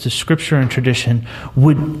fast both to Scripture and tradition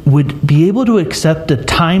would be able to accept a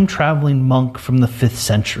time-traveling monk from the 5th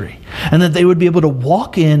century, and that they would be able to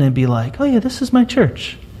walk in and be like, oh yeah, this is my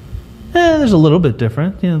church. There's a little bit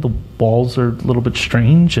different. The walls are a little bit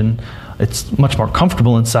strange, and it's much more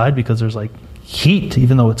comfortable inside because there's heat,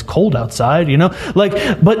 even though it's cold outside.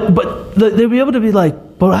 But they'll be able to be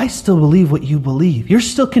like, but I still believe what you believe. You're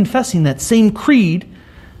still confessing that same creed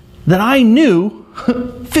that I knew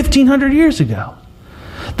 1,500 years ago.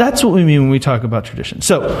 That's what we mean when we talk about tradition.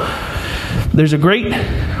 So there's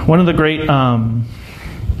one of the great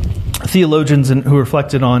theologians who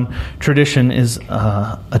reflected on tradition is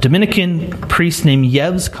a Dominican priest named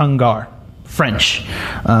Yves Congar, French,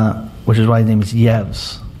 which is why his name is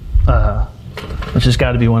Yves, which has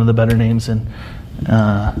got to be one of the better names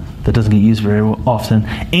that doesn't get used very often.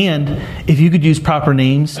 And if you could use proper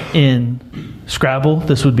names in Scrabble,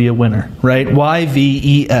 this would be a winner, right?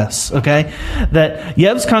 YVES, okay? That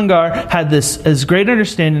Yves Congar had this great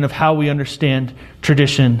understanding of how we understand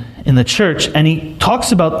tradition in the church, and he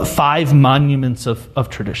talks about the 5 monuments of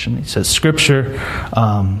tradition. He says Scripture,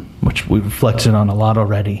 which we've reflected on a lot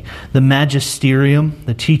already, the magisterium,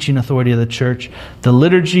 the teaching authority of the church, the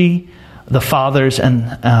liturgy, the fathers, and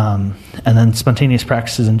then spontaneous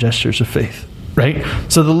practices and gestures of faith, right?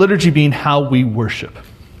 So the liturgy being how we worship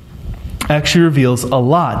actually reveals a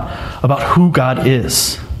lot about who God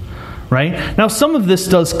is, right? Now, some of this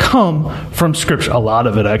does come from Scripture. A lot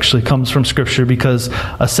of it actually comes from Scripture, because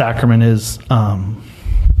a sacrament is an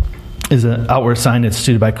outward sign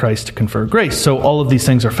instituted by Christ to confer grace. So all of these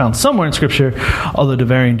things are found somewhere in Scripture, although to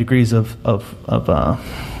varying degrees of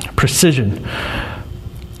precision.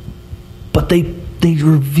 But they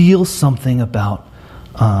reveal something about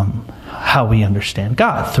how we understand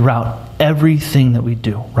God throughout everything that we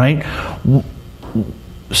do, right?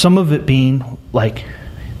 Some of it being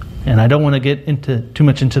and I don't want to get too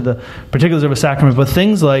much into the particulars of a sacrament, but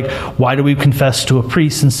things like, why do we confess to a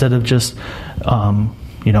priest instead of just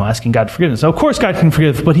asking God forgiveness? So of course God can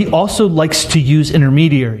forgive, but he also likes to use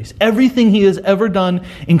intermediaries. Everything he has ever done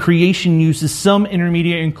in creation uses some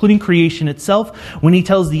intermediary, including creation itself, when he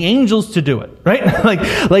tells the angels to do it, right?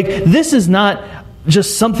 like this is not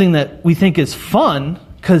just something that we think is fun,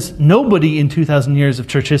 because nobody in 2,000 years of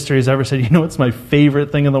church history has ever said, what's my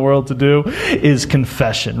favorite thing in the world to do is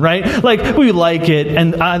confession, right? We like it,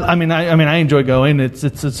 and I enjoy going.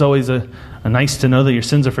 It's always a nice to know that your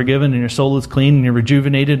sins are forgiven and your soul is clean and you're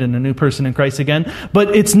rejuvenated and a new person in Christ again.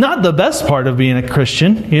 But it's not the best part of being a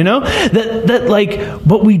Christian,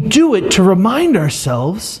 but we do it to remind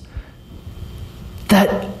ourselves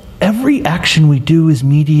that every action we do is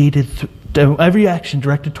mediated every action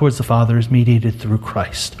directed towards the Father is mediated through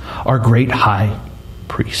Christ, our great high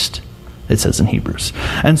priest, it says in Hebrews.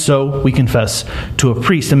 And so we confess to a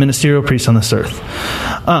priest, a ministerial priest on this earth.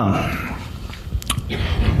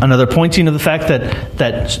 Another pointing of the fact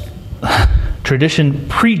that tradition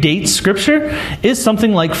predates Scripture is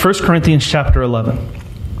something like 1 Corinthians chapter 11,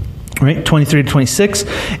 right, 23 to 26,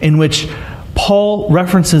 in which Paul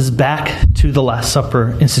references back to the Last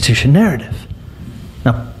Supper institution narrative.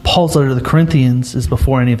 Now, Paul's letter to the Corinthians is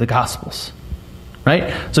before any of the Gospels,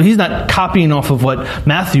 right? So he's not copying off of what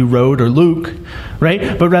Matthew wrote or Luke,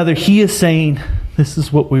 right? But rather he is saying This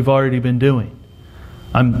is what we've already been doing.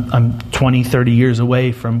 I'm 20, 30 years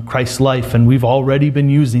away from Christ's life, and we've already been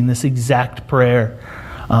using this exact prayer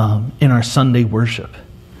in our Sunday worship.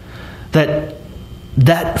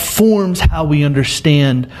 That forms how we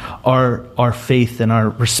understand our faith and our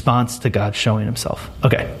response to God showing himself.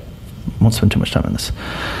 Okay, won't spend too much time on this.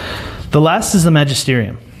 The last is the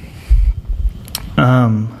magisterium.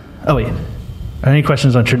 Oh wait, any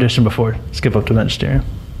questions on tradition before skip up to magisterium?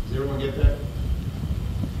 Does everyone get that?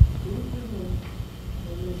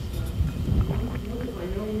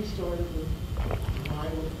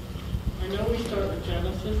 I know we start with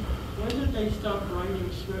Genesis. When did they stop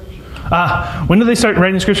writing scripture? When did they start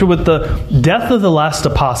writing scripture? With the death of the last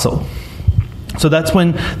apostle. So that's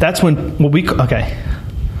when what we okay.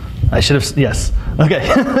 I should have yes. Okay.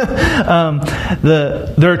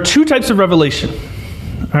 There are two types of revelation,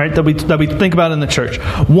 all right, that we think about in the church.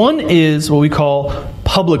 One is what we call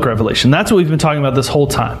public revelation. That's what we've been talking about this whole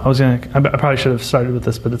time. I probably should have started with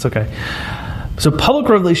this, but it's okay. So public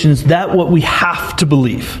revelation is that what we have to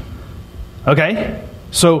believe. Okay?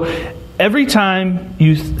 So every time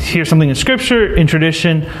you hear something in Scripture, in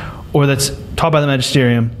tradition, or that's taught by the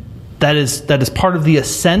magisterium, that is part of the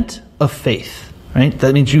assent of faith. Right?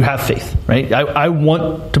 That means you have faith. Right? I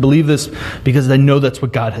want to believe this because I know that's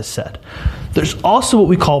what God has said. There's also what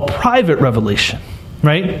we call private revelation.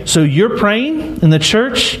 Right? So you're praying in the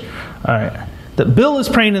church. All right. That Bill is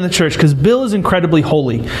praying in the church because Bill is incredibly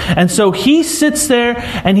holy. And so he sits there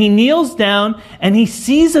and he kneels down and he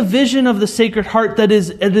sees a vision of the Sacred Heart that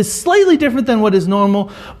is slightly different than what is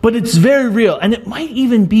normal, but it's very real. And it might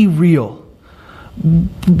even be real.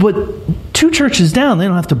 But two churches down, they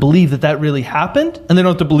don't have to believe that really happened, and they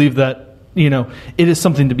don't have to believe that, it is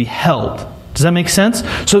something to be held. Does that make sense?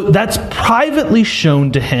 So that's privately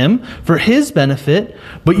shown to him for his benefit,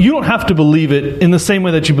 but you don't have to believe it in the same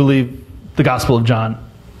way that you believe the Gospel of John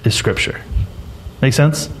is Scripture. Make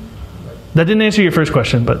sense? That didn't answer your first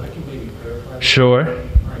question, but I can maybe clarify that. Sure. All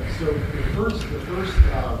right. So the first thing,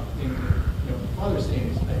 Father's saying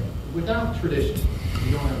is that without tradition,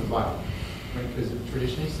 you don't have a Bible, right? Because the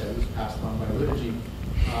tradition, he said, was passed on by liturgy,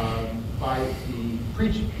 by the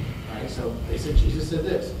preaching, right? So they said Jesus said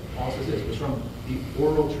this, Paul says this. It was from the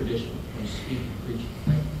oral tradition, from speaking, preaching,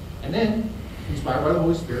 right? And then, inspired by the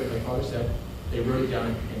Holy Spirit, like Father said, they wrote it down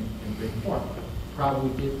in written form. Probably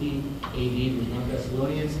 50 AD was 1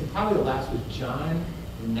 Thessalonians, and probably the last was John,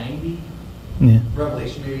 90,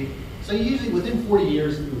 Revelation maybe. So usually within 40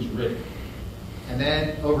 years it was written. And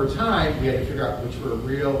then over time we had to figure out which were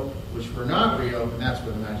real, which were not real, and that's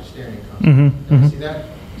where the magisterium comes. See that?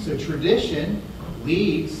 So tradition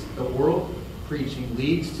leads, the oral preaching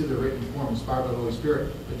leads to the written form inspired by the Holy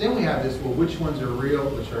Spirit. But then we have this, well, which ones are real,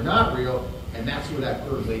 which are not real, and that's where that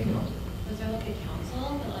third lane comes in. Was there like a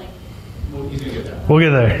council that like... Well, he's going to get that. We'll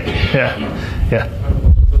get there. Yeah.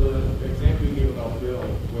 So the example you gave about Bill,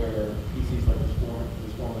 where he sees like this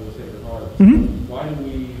form of the Sacred Heart, why do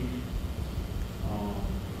we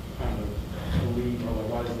kind of believe, or like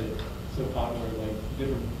why is it so popular, like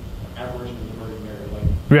different apparitions of the Virgin Mary? Like,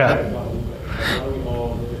 why do we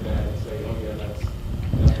all look at that and say, oh yeah, that's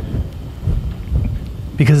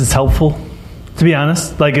Because it's helpful, to be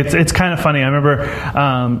honest. Like it's kind of funny. I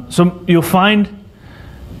remember, so you'll find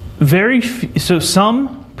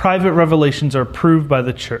some private revelations are approved by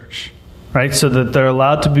the church, right? So that they're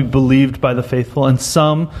allowed to be believed by the faithful, and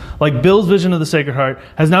some, like Bill's vision of the Sacred Heart,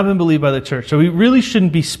 has not been believed by the church. So we really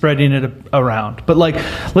shouldn't be spreading it around. But like,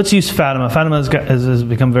 let's use Fatima. Fatima has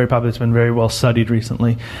become very popular. It's been very well studied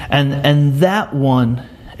recently, and that one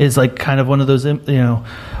is like kind of one of those,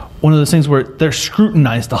 one of those things where they're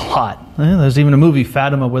scrutinized a lot. There's even a movie,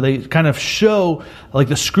 Fatima, where they kind of show like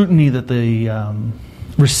the scrutiny that the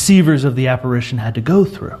receivers of the apparition had to go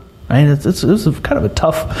through. Right? It was kind of a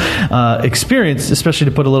tough experience, especially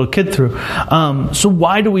to put a little kid through. So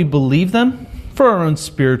why do we believe them? For our own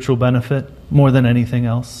spiritual benefit, more than anything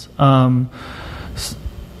else. I'm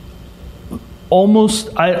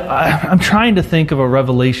trying to think of a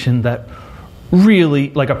revelation that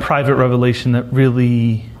really, like a private revelation that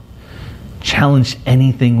really challenged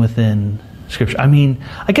anything within Scripture. I mean,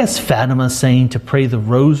 I guess Fatima saying to pray the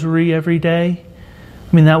rosary every day.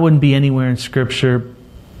 I mean, that wouldn't be anywhere in Scripture,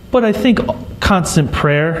 but I think constant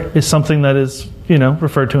prayer is something that is,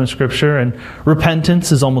 referred to in Scripture, and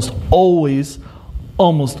repentance is almost always,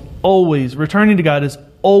 returning to God is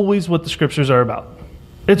always what the Scriptures are about.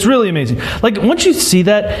 It's really amazing. Like, once you see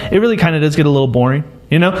that, it really kind of does get a little boring.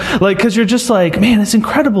 you know? Like, because you're just like, man, it's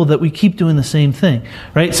incredible that we keep doing the same thing,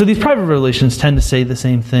 right? So these private revelations tend to say the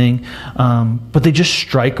same thing, but they just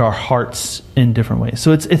strike our hearts in different ways.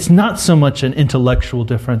 So it's not so much an intellectual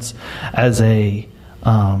difference as a,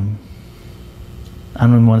 I don't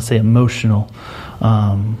even want to say emotional,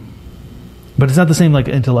 but it's not the same like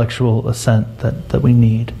intellectual assent that we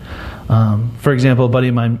need. For example, a buddy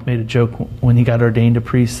of mine made a joke when he got ordained a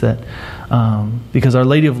priest that because Our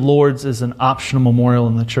Lady of Lourdes is an optional memorial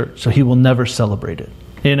in the church, so he will never celebrate it.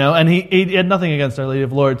 You know, and he had nothing against Our Lady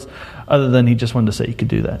of Lourdes other than he just wanted to say you could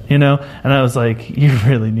do that, you know? And I was like, you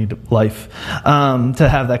really need life to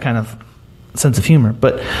have that kind of sense of humor.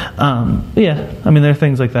 But yeah, I mean, there are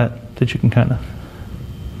things like that you can kind of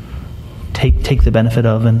take the benefit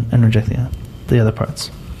of and reject the other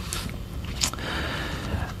parts.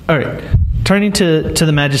 All right, turning to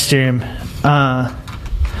the magisterium, we're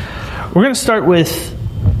going to start with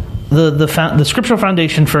the scriptural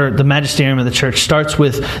foundation for the magisterium of the church. Starts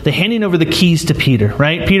with the handing over the keys to Peter,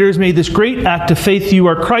 right? Peter has made this great act of faith. You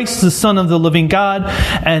are Christ, the Son of the living God.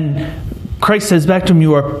 And Christ says back to him,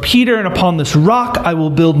 you are Peter, and upon this rock I will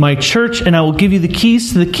build my church, and I will give you the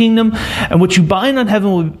keys to the kingdom. And what you bind on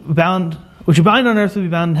heaven will be bound. What you bind on earth will be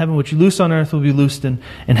bound in heaven. What you loose on earth will be loosed in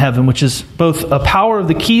heaven, which is both a power of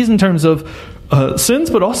the keys in terms of sins,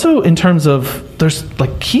 but also in terms of there's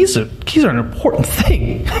like keys are an important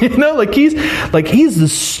thing. You know, like he's the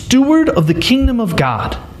steward of the kingdom of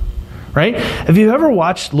God. Right? Have you ever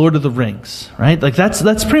watched Lord of the Rings? Right? Like that's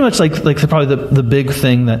pretty much like probably the big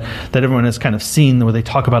thing that everyone has kind of seen where they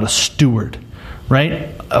talk about a steward, right?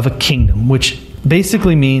 Of a kingdom, which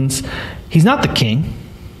basically means he's not the king.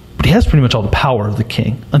 But he has pretty much all the power of the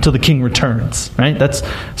king until the king returns, right? That's,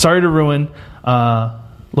 sorry to ruin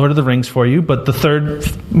Lord of the Rings for you, but the third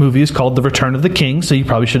movie is called The Return of the King, so you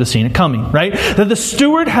probably should have seen it coming, right? That the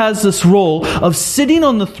steward has this role of sitting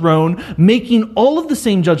on the throne, making all of the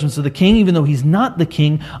same judgments of the king, even though he's not the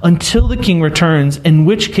king, until the king returns, in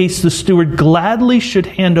which case the steward gladly should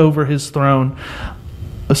hand over his throne,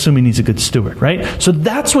 assuming he's a good steward, right? So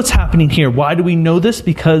that's what's happening here. Why do we know this?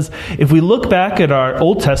 Because if we look back at our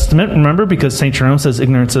Old Testament, remember, because St. Jerome says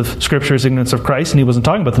ignorance of Scripture is ignorance of Christ, and he wasn't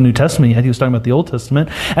talking about the New Testament yet, he was talking about the Old Testament.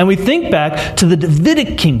 And we think back to the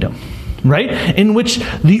Davidic kingdom, right? In which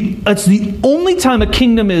it's the only time a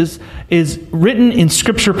kingdom is written in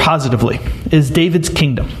Scripture positively, is David's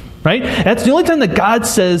kingdom. Right? That's the only time that God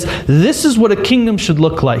says this is what a kingdom should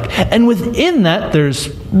look like. And within that, there's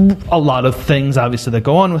a lot of things, obviously, that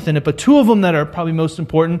go on within it. But two of them that are probably most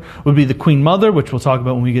important would be the Queen Mother, which we'll talk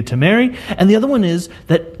about when we get to Mary. And the other one is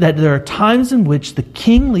that there are times in which the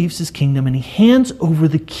king leaves his kingdom and he hands over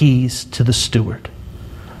the keys to the steward.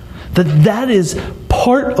 That is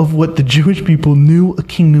part of what the Jewish people knew a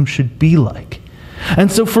kingdom should be like.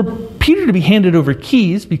 And so for Peter to be handed over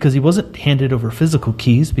keys, because he wasn't handed over physical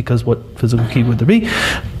keys, because what physical key would there be?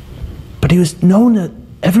 But he was known that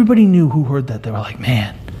everybody knew who heard that. They were like,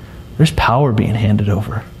 man, there's power being handed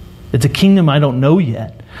over. It's a kingdom I don't know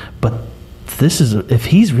yet. But if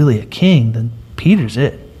he's really a king, then Peter's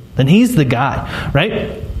it. Then he's the guy,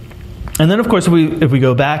 right? And then, of course, if we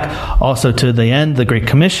go back also to the end, the Great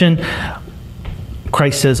Commission,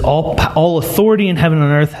 Christ says, all authority in heaven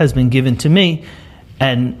and earth has been given to me.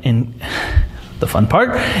 And the fun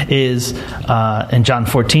part is in John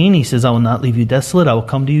 14, he says, I will not leave you desolate. I will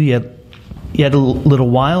come to you yet a little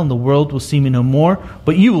while, and the world will see me no more.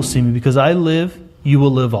 But you will see me, because I live, you will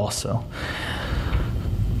live also.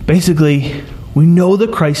 Basically, we know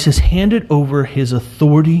that Christ has handed over his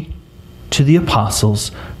authority to the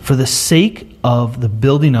apostles for the sake of the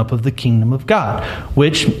building up of the kingdom of God,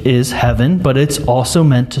 which is heaven, but it's also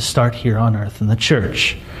meant to start here on earth in the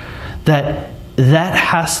church. That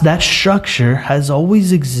structure has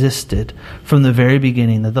always existed from the very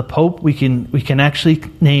beginning. That the Pope, we can actually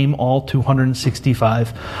name all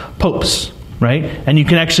 265 popes, right? And you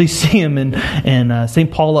can actually see them in St.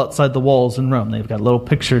 Paul outside the walls in Rome. They've got little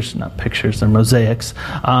pictures, not pictures, they're mosaics.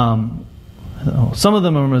 Some of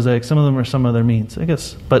them are mosaics, some of them are some other means, I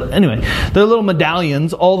guess. But anyway, they're little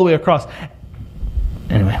medallions all the way across.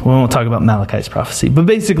 Anyway, we won't talk about Malachi's prophecy. But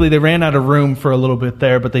basically, they ran out of room for a little bit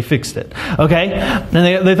there, but they fixed it. Okay?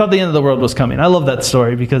 And they thought the end of the world was coming. I love that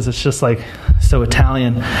story because it's just like so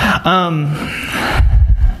Italian.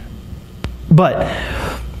 But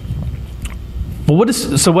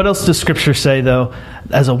what else does Scripture say, though,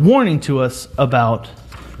 as a warning to us about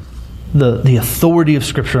the authority of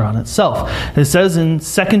Scripture on itself? It says in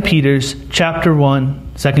 2 Peter chapter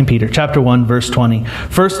 1, verse 20,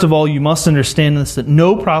 first of all, you must understand this, that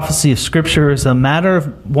no prophecy of Scripture is a matter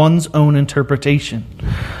of one's own interpretation.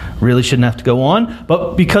 really shouldn't have to go on.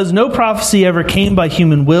 But because no prophecy ever came by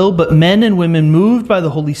human will, but men and women moved by the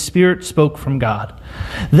Holy Spirit spoke from God.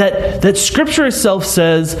 That Scripture itself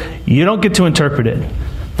says you don't get to interpret it.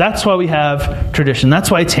 That's why we have tradition. That's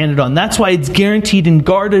why it's handed on. That's why it's guaranteed and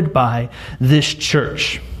guarded by this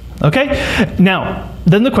church. Okay? Now,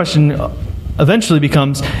 then the question eventually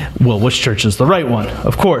becomes, well, which church is the right one?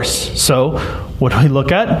 Of course. So, what do we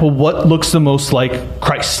look at? Well, what looks the most like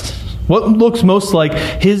Christ? What looks most like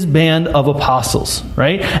his band of apostles,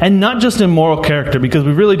 right? And not just in moral character, because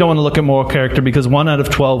we really don't want to look at moral character, because 1 out of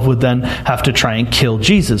 12 would then have to try and kill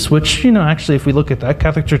Jesus, which, actually, if we look at that,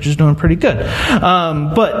 Catholic Church is doing pretty good.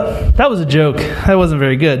 But that was a joke. That wasn't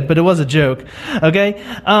very good, but it was a joke, okay?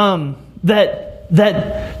 That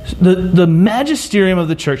the magisterium of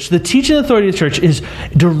the church, the teaching authority of the church,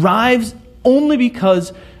 derives only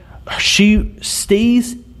because she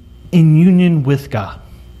stays in union with God.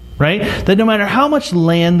 Right? That no matter how much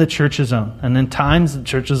land the church has owned, and in times the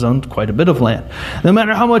church has owned quite a bit of land, no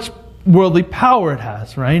matter how much worldly power it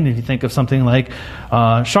has, right? And if you think of something like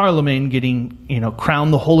Charlemagne getting,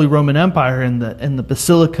 crowned the Holy Roman Empire in the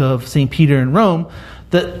Basilica of St. Peter in Rome,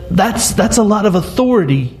 that's a lot of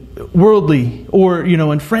authority, worldly, or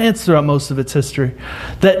in France throughout most of its history.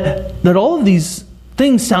 That all of these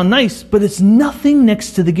things sound nice, but it's nothing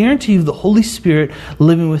next to the guarantee of the Holy Spirit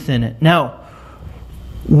living within it. Now,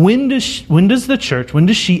 when does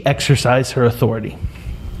she exercise her authority?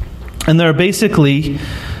 And there are basically,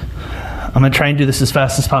 I'm going to try and do this as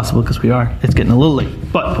fast as possible because it's getting a little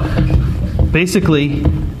late. But basically,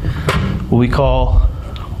 what we call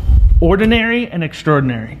ordinary and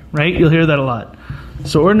extraordinary, right? You'll hear that a lot.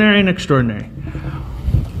 So ordinary and extraordinary.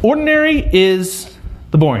 Ordinary is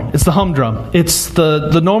the boring. It's the humdrum. It's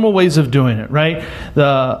the normal ways of doing it, right?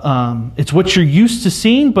 It's what you're used to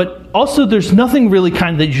seeing, but also there's nothing really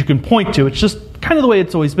kind of that you can point to. It's just kind of the way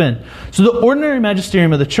it's always been. So the ordinary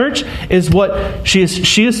magisterium of the church is what she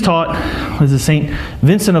is taught. As St.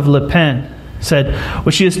 Vincent of Le Pen said,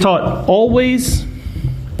 what she is taught always,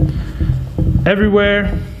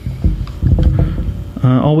 everywhere,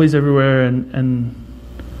 and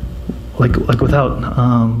like without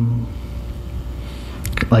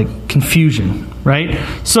confusion, right?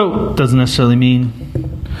 So it doesn't necessarily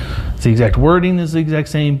mean the exact wording is the exact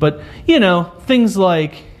same, but things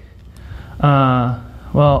like so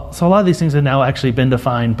a lot of these things have now actually been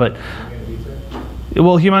defined, but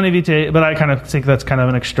Humanae Vitae, but I kind of think that's kind of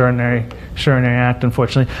an extraordinary act,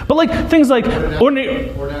 unfortunately. But things like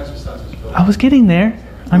ordinary. I was getting there.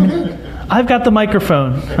 I've got the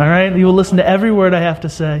microphone. All right, you will listen to every word I have to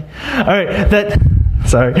say. All right, that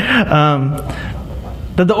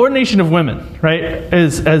the ordination of women, right,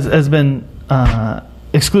 has been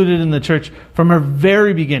excluded in the church from her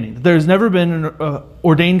very beginning. There's never been an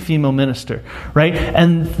ordained female minister, right?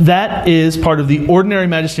 And that is part of the ordinary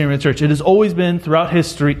magisterium of the church. It has always been throughout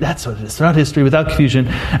history. That's what it is, throughout history, without confusion,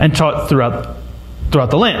 and taught throughout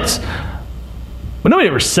the lands. But nobody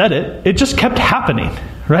ever said it. It just kept happening,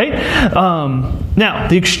 right? Now,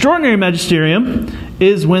 the extraordinary magisterium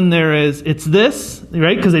is when it's this,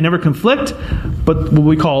 right? Because they never conflict, but what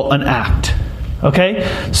we call an act.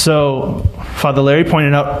 Okay? So, Father Larry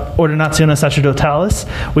pointed out Ordinatione Sacerdotalis,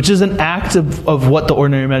 which is an act of what the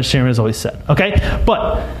ordinary magisterium has always said. Okay?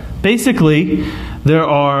 But, basically, there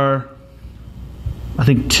are, I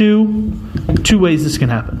think, two ways this can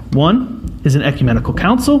happen. One is an ecumenical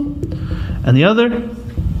council, and the other,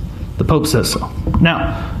 the Pope says so.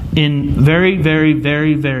 Now, in very, very,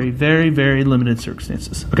 very, very, very, very limited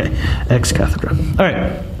circumstances. Okay, ex cathedra. All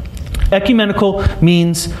right, ecumenical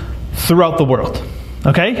means throughout the world.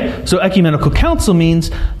 Okay, so ecumenical council means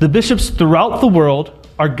the bishops throughout the world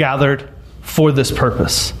are gathered for this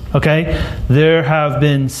purpose. Okay, there have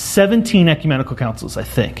been 17 ecumenical councils, I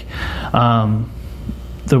think.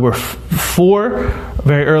 There were 4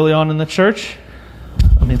 very early on in the church.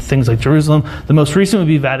 Things like Jerusalem. The most recent would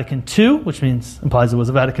be Vatican II, which implies it was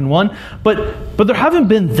a Vatican I. But there haven't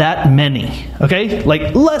been that many, okay?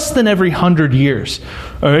 Less than every 100 years,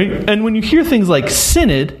 all right? And when you hear things like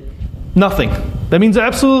synod, nothing. That means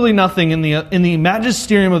absolutely nothing in the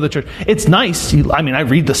magisterium of the church. It's nice. I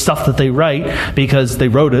read the stuff that they write because they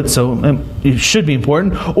wrote it, so it should be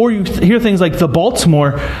important. Or you hear things like the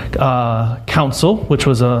Baltimore Council, which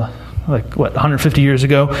was 150 years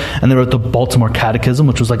ago, and they wrote the Baltimore Catechism,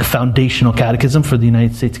 which was like a foundational catechism for the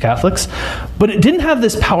United States Catholics. But it didn't have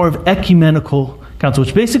this power of ecumenical council,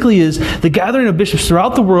 which basically is the gathering of bishops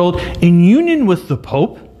throughout the world in union with the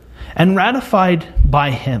Pope and ratified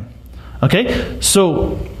by him. Okay?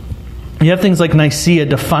 So You have things like Nicaea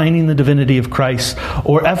defining the divinity of Christ,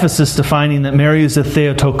 or Ephesus defining that Mary is the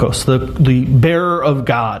Theotokos, the bearer of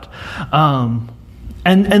God.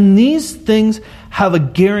 And these things have a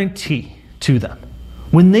guarantee to them.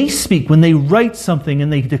 When they speak, when they write something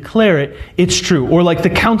and they declare it, it's true. Or like the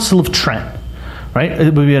Council of Trent, right?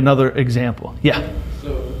 It would be another example. Yeah? So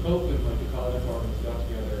the Pope and like the college departments got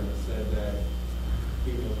together and said that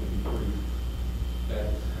females would be free.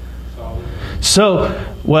 That's solid.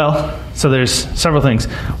 So there's several things.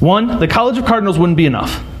 One, the College of Cardinals wouldn't be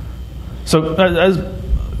enough. So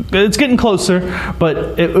it's getting closer,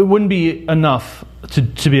 but it wouldn't be enough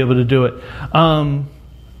to be able to do it. And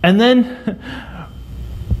then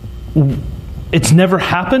it's never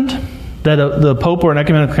happened that the Pope or an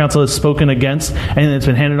ecumenical council has spoken against anything that's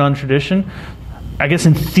been handed on tradition. I guess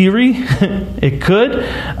in theory it could,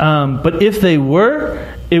 but if they were,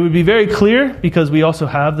 it would be very clear, because we also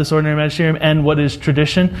have this ordinary magisterium and what is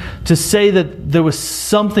tradition, to say that there was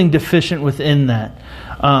something deficient within that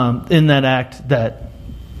act, that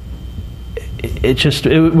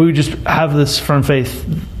we would just have this firm faith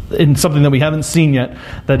in something that we haven't seen yet,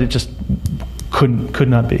 that it just could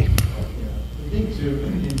not be. I think too,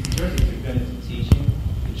 in terms of definitive teaching,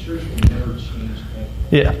 the church will never change anything.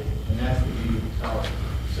 Yeah. And that's the beauty of the college.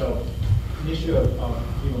 So the issue of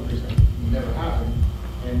female priesthood will never happen.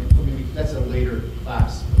 And I mean, that's a later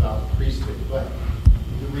class about priesthood. But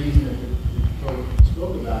the reason that the Pope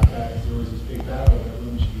spoke about that is there was this big battle that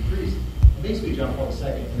women should be priests. And basically John Paul II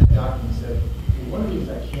in that document said, well, one of the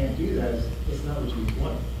reasons I can't do that is it's not what you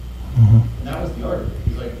want. Mm-hmm. And that was the argument.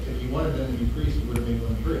 He's like, if you wanted them to be priests, you would have made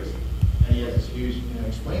women priests. And he has this huge,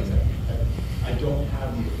 explains that I don't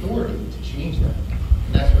have the authority to change that.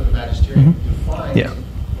 And that's where the magisterium defines or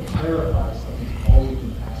clarifies something's always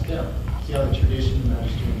been passed down. See how the tradition and the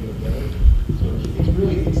magisterium go together? So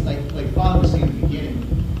it's like Father was saying in the beginning,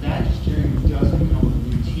 magisterium doesn't come from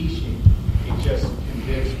new teaching. It just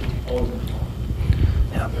convicts what's always been taught.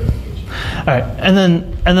 Yeah. All right, and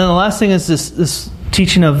then the last thing is this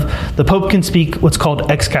teaching of the Pope can speak what's called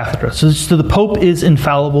ex cathedra. So the Pope is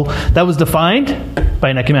infallible. That was defined by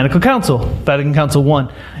an ecumenical council, Vatican Council I,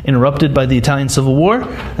 interrupted by the Italian Civil War.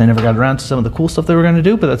 They never got around to some of the cool stuff they were going to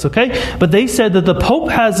do, but that's okay. But they said that the Pope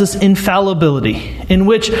has this infallibility, in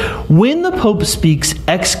which when the Pope speaks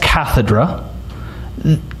ex cathedra,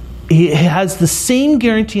 he has the same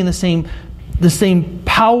guarantee and the same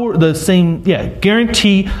power,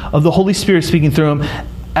 guarantee of the Holy Spirit speaking through him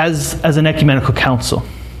as an ecumenical council.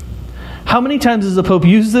 How many times does the Pope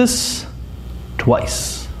use this?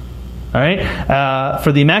 Twice. All right.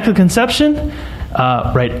 For the Immaculate Conception,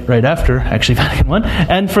 right after actually Vatican I,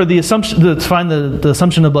 and for the Assumption, to find the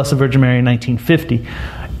Assumption of the Blessed Virgin Mary in 1950.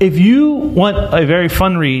 If you want a very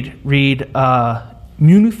fun read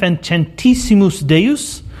Munificentissimus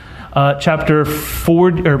Deus, chapter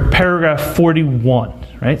 40 or paragraph 41.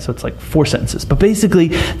 Right? So it's like 4 sentences. But basically,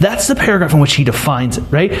 that's the paragraph in which he defines it,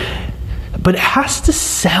 right? But it has to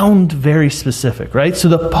sound very specific, right? So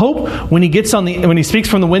the Pope, when he speaks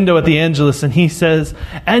from the window at the Angelus, and he says,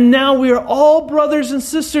 "And now we are all brothers and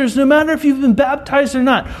sisters, no matter if you've been baptized or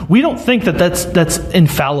not." We don't think that that's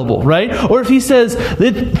infallible, right? Or if he says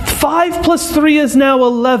that 5 + 3 is now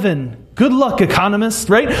 11. Good luck, economists,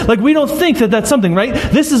 right? Like, we don't think that that's something, right?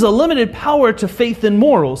 This is a limited power to faith and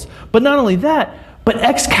morals. But not only that, but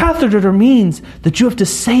ex cathedra means that you have to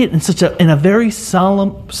say it in a very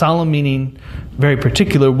solemn meaning, very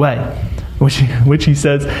particular way, which he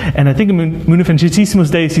says. And I think in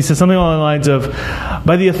Munificentissimus Deus he says something along the lines of,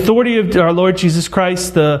 "By the authority of our Lord Jesus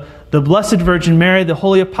Christ, the Blessed Virgin Mary, the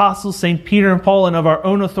holy apostles, St. Peter and Paul, and of our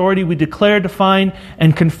own authority, we declare, define,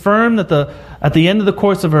 and confirm that at the end of the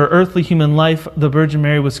course of her earthly human life, the Virgin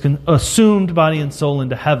Mary was assumed body and soul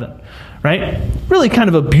into heaven." Right? Really kind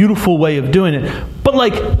of a beautiful way of doing it. But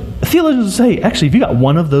like theologians will say, actually, if you got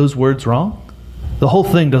one of those words wrong, the whole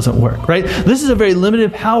thing doesn't work, right? This is a very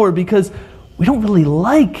limited power because we don't really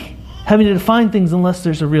like having to define things unless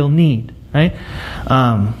there's a real need, right?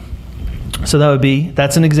 So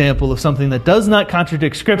that's an example of something that does not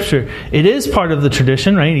contradict Scripture. It is part of the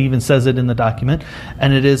tradition, right? He even says it in the document,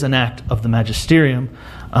 and it is an act of the magisterium,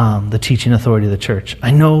 the teaching authority of the church.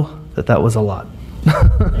 I know that was a lot.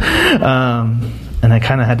 And I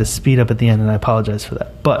kind of had to speed up at the end, and I apologize for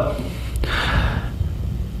that. But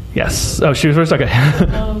yes. Oh, she was first? Okay.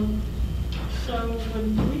 So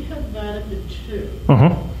when we had Vatican II,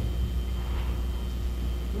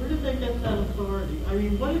 where did they get that authority? I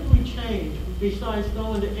mean, what did we change besides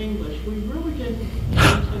going to English? We really didn't go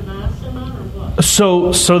to Mass amount or what?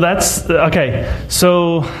 So that's okay.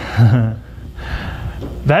 So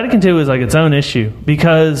Vatican II is like its own issue,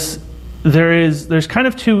 because there's kind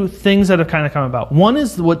of two things that have kind of come about. One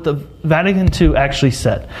is what the Vatican II actually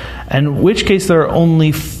said, in which case there are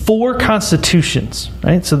only 4 constitutions,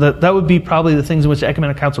 right? So that would be probably the things in which the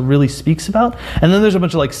Ecumenical Council really speaks about. And then there's a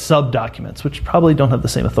bunch of like sub-documents, which probably don't have the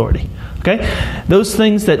same authority. Okay? Those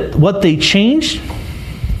things that what they changed,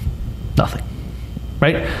 nothing.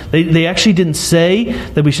 Right? They actually didn't say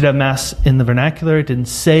that we should have Mass in the vernacular. It didn't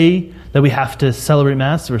say that we have to celebrate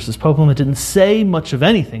Mass versus Populum. It didn't say much of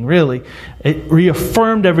anything, really. It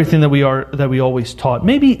reaffirmed everything that we always taught.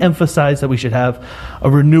 Maybe emphasized that we should have a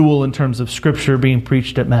renewal in terms of Scripture being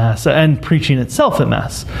preached at Mass and preaching itself at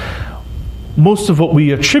Mass. Most of what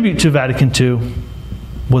we attribute to Vatican II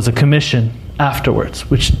was a commission afterwards,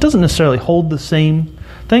 which doesn't necessarily hold the same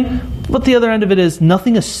thing. But the other end of it is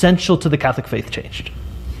nothing essential to the Catholic faith changed.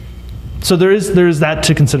 So there is that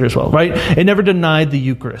to consider as well, right? It never denied the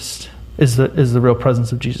Eucharist is the real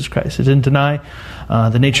presence of Jesus Christ. It didn't deny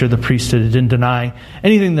the nature of the priesthood. It didn't deny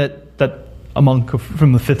anything that a monk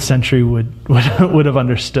from the 5th century would have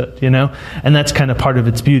understood, you know? And that's kind of part of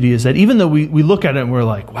its beauty, is that even though we look at it and we're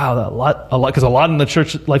like, wow, a lot, because a lot in the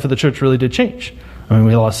church, life of the church really did change. I mean,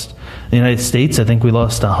 we lost, in the United States, I think we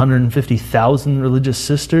lost 150,000 religious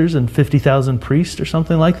sisters and 50,000 priests or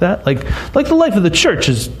something like that. Like the life of the church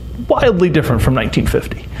is wildly different from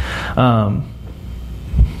 1950.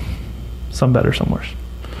 Some better, some worse.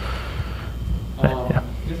 Yeah.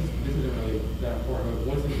 This isn't really that important, but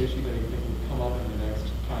what's the issue that you think would come up in the next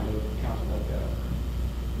kind of council like that?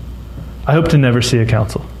 I hope to never see a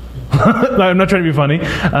council. I'm not trying to be funny.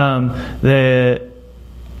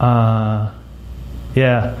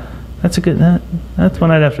 Yeah, that's a good. That's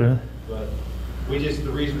one I'd have to. But the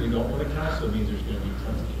reason we don't want a council means there's going to be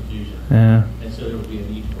tons of confusion. Yeah. And so there will be a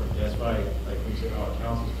need for it. That's why, like we said, a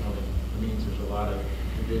council's coming. It means there's a lot of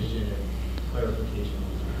division and clarification.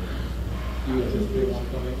 Do you anticipate one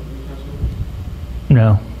coming in the council?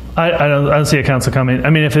 No. I don't see a council coming. I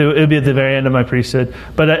mean, if it would be at the very end of my priesthood.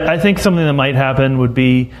 But I think something that might happen would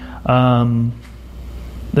be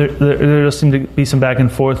there does seem to be some back and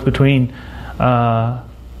forth between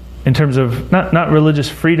in terms of not religious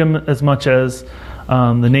freedom as much as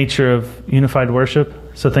the nature of unified worship.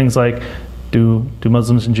 So things like, do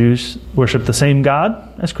Muslims and Jews worship the same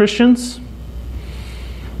God as Christians?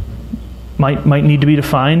 Might need to be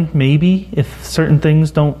defined, maybe, if certain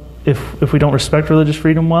things don't, if we don't respect religious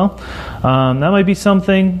freedom well. That might be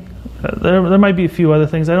something. There might be a few other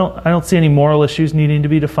things. I don't see any moral issues needing to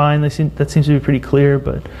be defined. That seems to be pretty clear,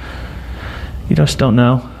 but you just don't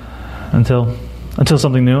know until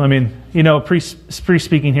something new. I mean, you know, a priest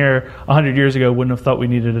speaking here 100 years ago wouldn't have thought we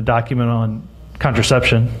needed a document on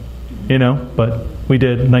contraception, you know, but we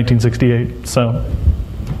did in 1968. So,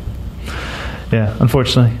 yeah,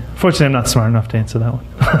 unfortunately, I'm not smart enough to answer that one.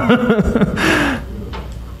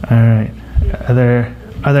 All right, are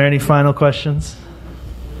there any final questions?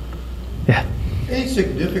 Yeah. Any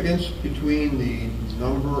significance between the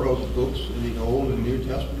number of books in the Old and New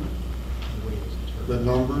Testament? The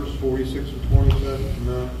numbers 46 and 27?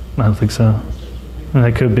 No. I don't think so.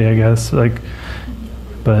 That could be, I guess.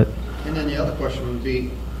 But. And then the other question would be,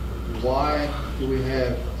 why do we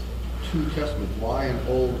have 2 testaments? Why an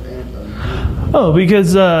Old and a New? Oh,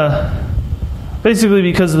 because basically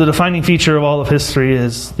because the defining feature of all of history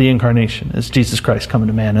is the incarnation, is Jesus Christ coming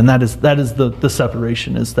to man, and that is the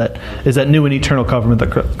separation, is that new and eternal covenant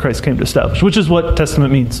that Christ came to establish, which is what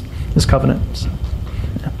testament means, is covenant. So,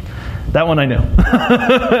 yeah. That one I know.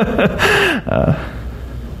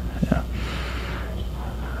 Yeah.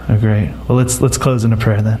 Oh, great. Well, let's close in a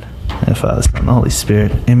prayer then. And Father, Son, and the Holy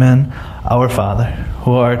Spirit. Amen. Our Father,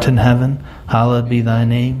 who art in heaven, hallowed be thy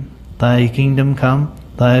name. Thy kingdom come.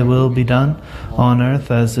 Thy will be done, on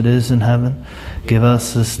earth as it is in heaven. Give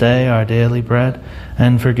us this day our daily bread,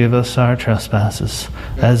 and forgive us our trespasses,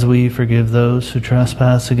 as we forgive those who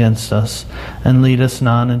trespass against us. And lead us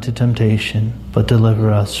not into temptation, but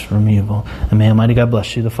deliver us from evil. And may Almighty God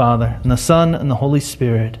bless you, the Father, and the Son, and the Holy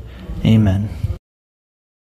Spirit. Amen.